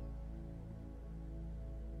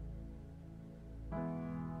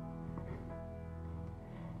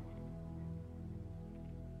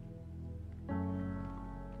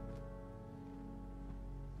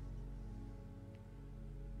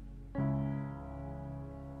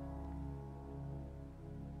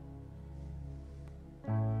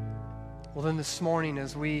 Well, then this morning,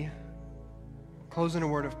 as we close in a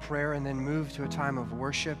word of prayer and then move to a time of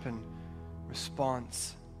worship and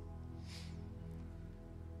response,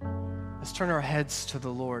 let's turn our heads to the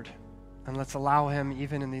Lord and let's allow him,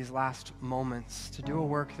 even in these last moments, to do a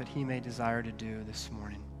work that he may desire to do this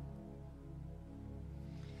morning.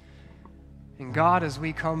 And God, as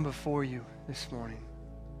we come before you this morning,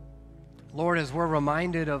 Lord, as we're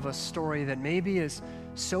reminded of a story that maybe is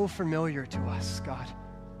so familiar to us, God,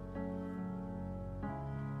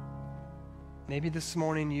 maybe this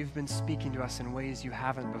morning you've been speaking to us in ways you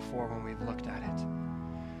haven't before when we've looked at it.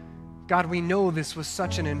 God, we know this was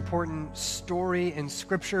such an important story in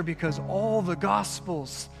Scripture because all the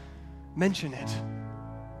Gospels mention it.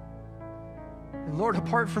 And Lord,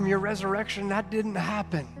 apart from your resurrection, that didn't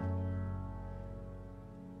happen.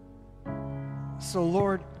 So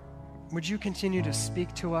Lord, would you continue to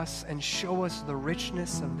speak to us and show us the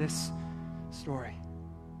richness of this story,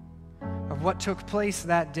 of what took place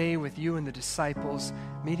that day with you and the disciples,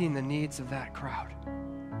 meeting the needs of that crowd.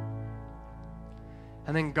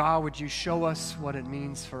 And then, God, would you show us what it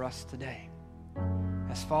means for us today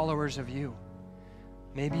as followers of you,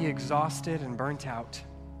 maybe exhausted and burnt out,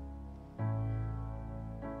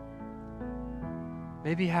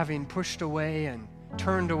 maybe having pushed away and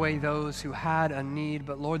turned away those who had a need.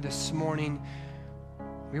 But Lord, this morning,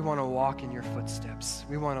 we want to walk in your footsteps.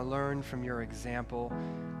 We want to learn from your example.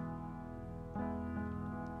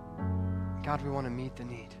 God, we want to meet the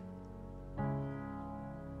need.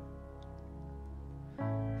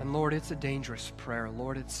 And Lord, it's a dangerous prayer.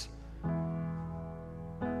 Lord, it's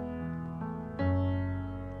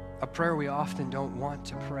a prayer we often don't want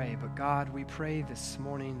to pray. But God, we pray this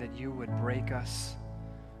morning that you would break us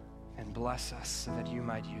and bless us so that you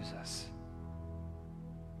might use us.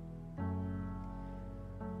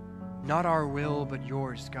 Not our will, but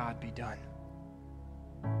yours, God, be done.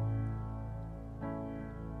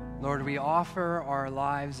 Lord, we offer our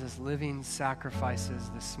lives as living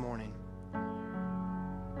sacrifices this morning.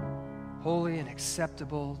 holy and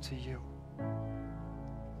acceptable to you.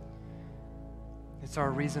 It's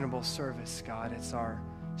our reasonable service, God. It's our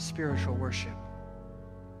spiritual worship.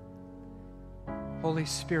 Holy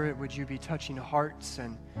Spirit, would you be touching hearts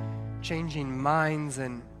and changing minds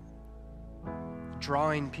and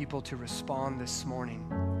drawing people to respond this morning?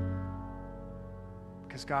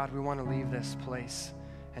 Because, God, we want to leave this place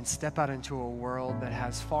and step out into a world that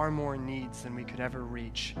has far more needs than we could ever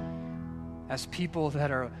reach. As people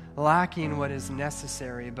that are lacking what is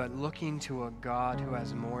necessary, but looking to a God who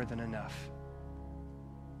has more than enough.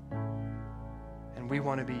 And we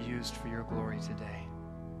want to be used for your glory today.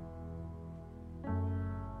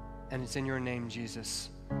 And it's in your name, Jesus,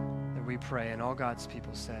 that we pray. And all God's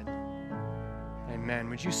people said, amen.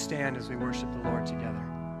 Would you stand as we worship the Lord together?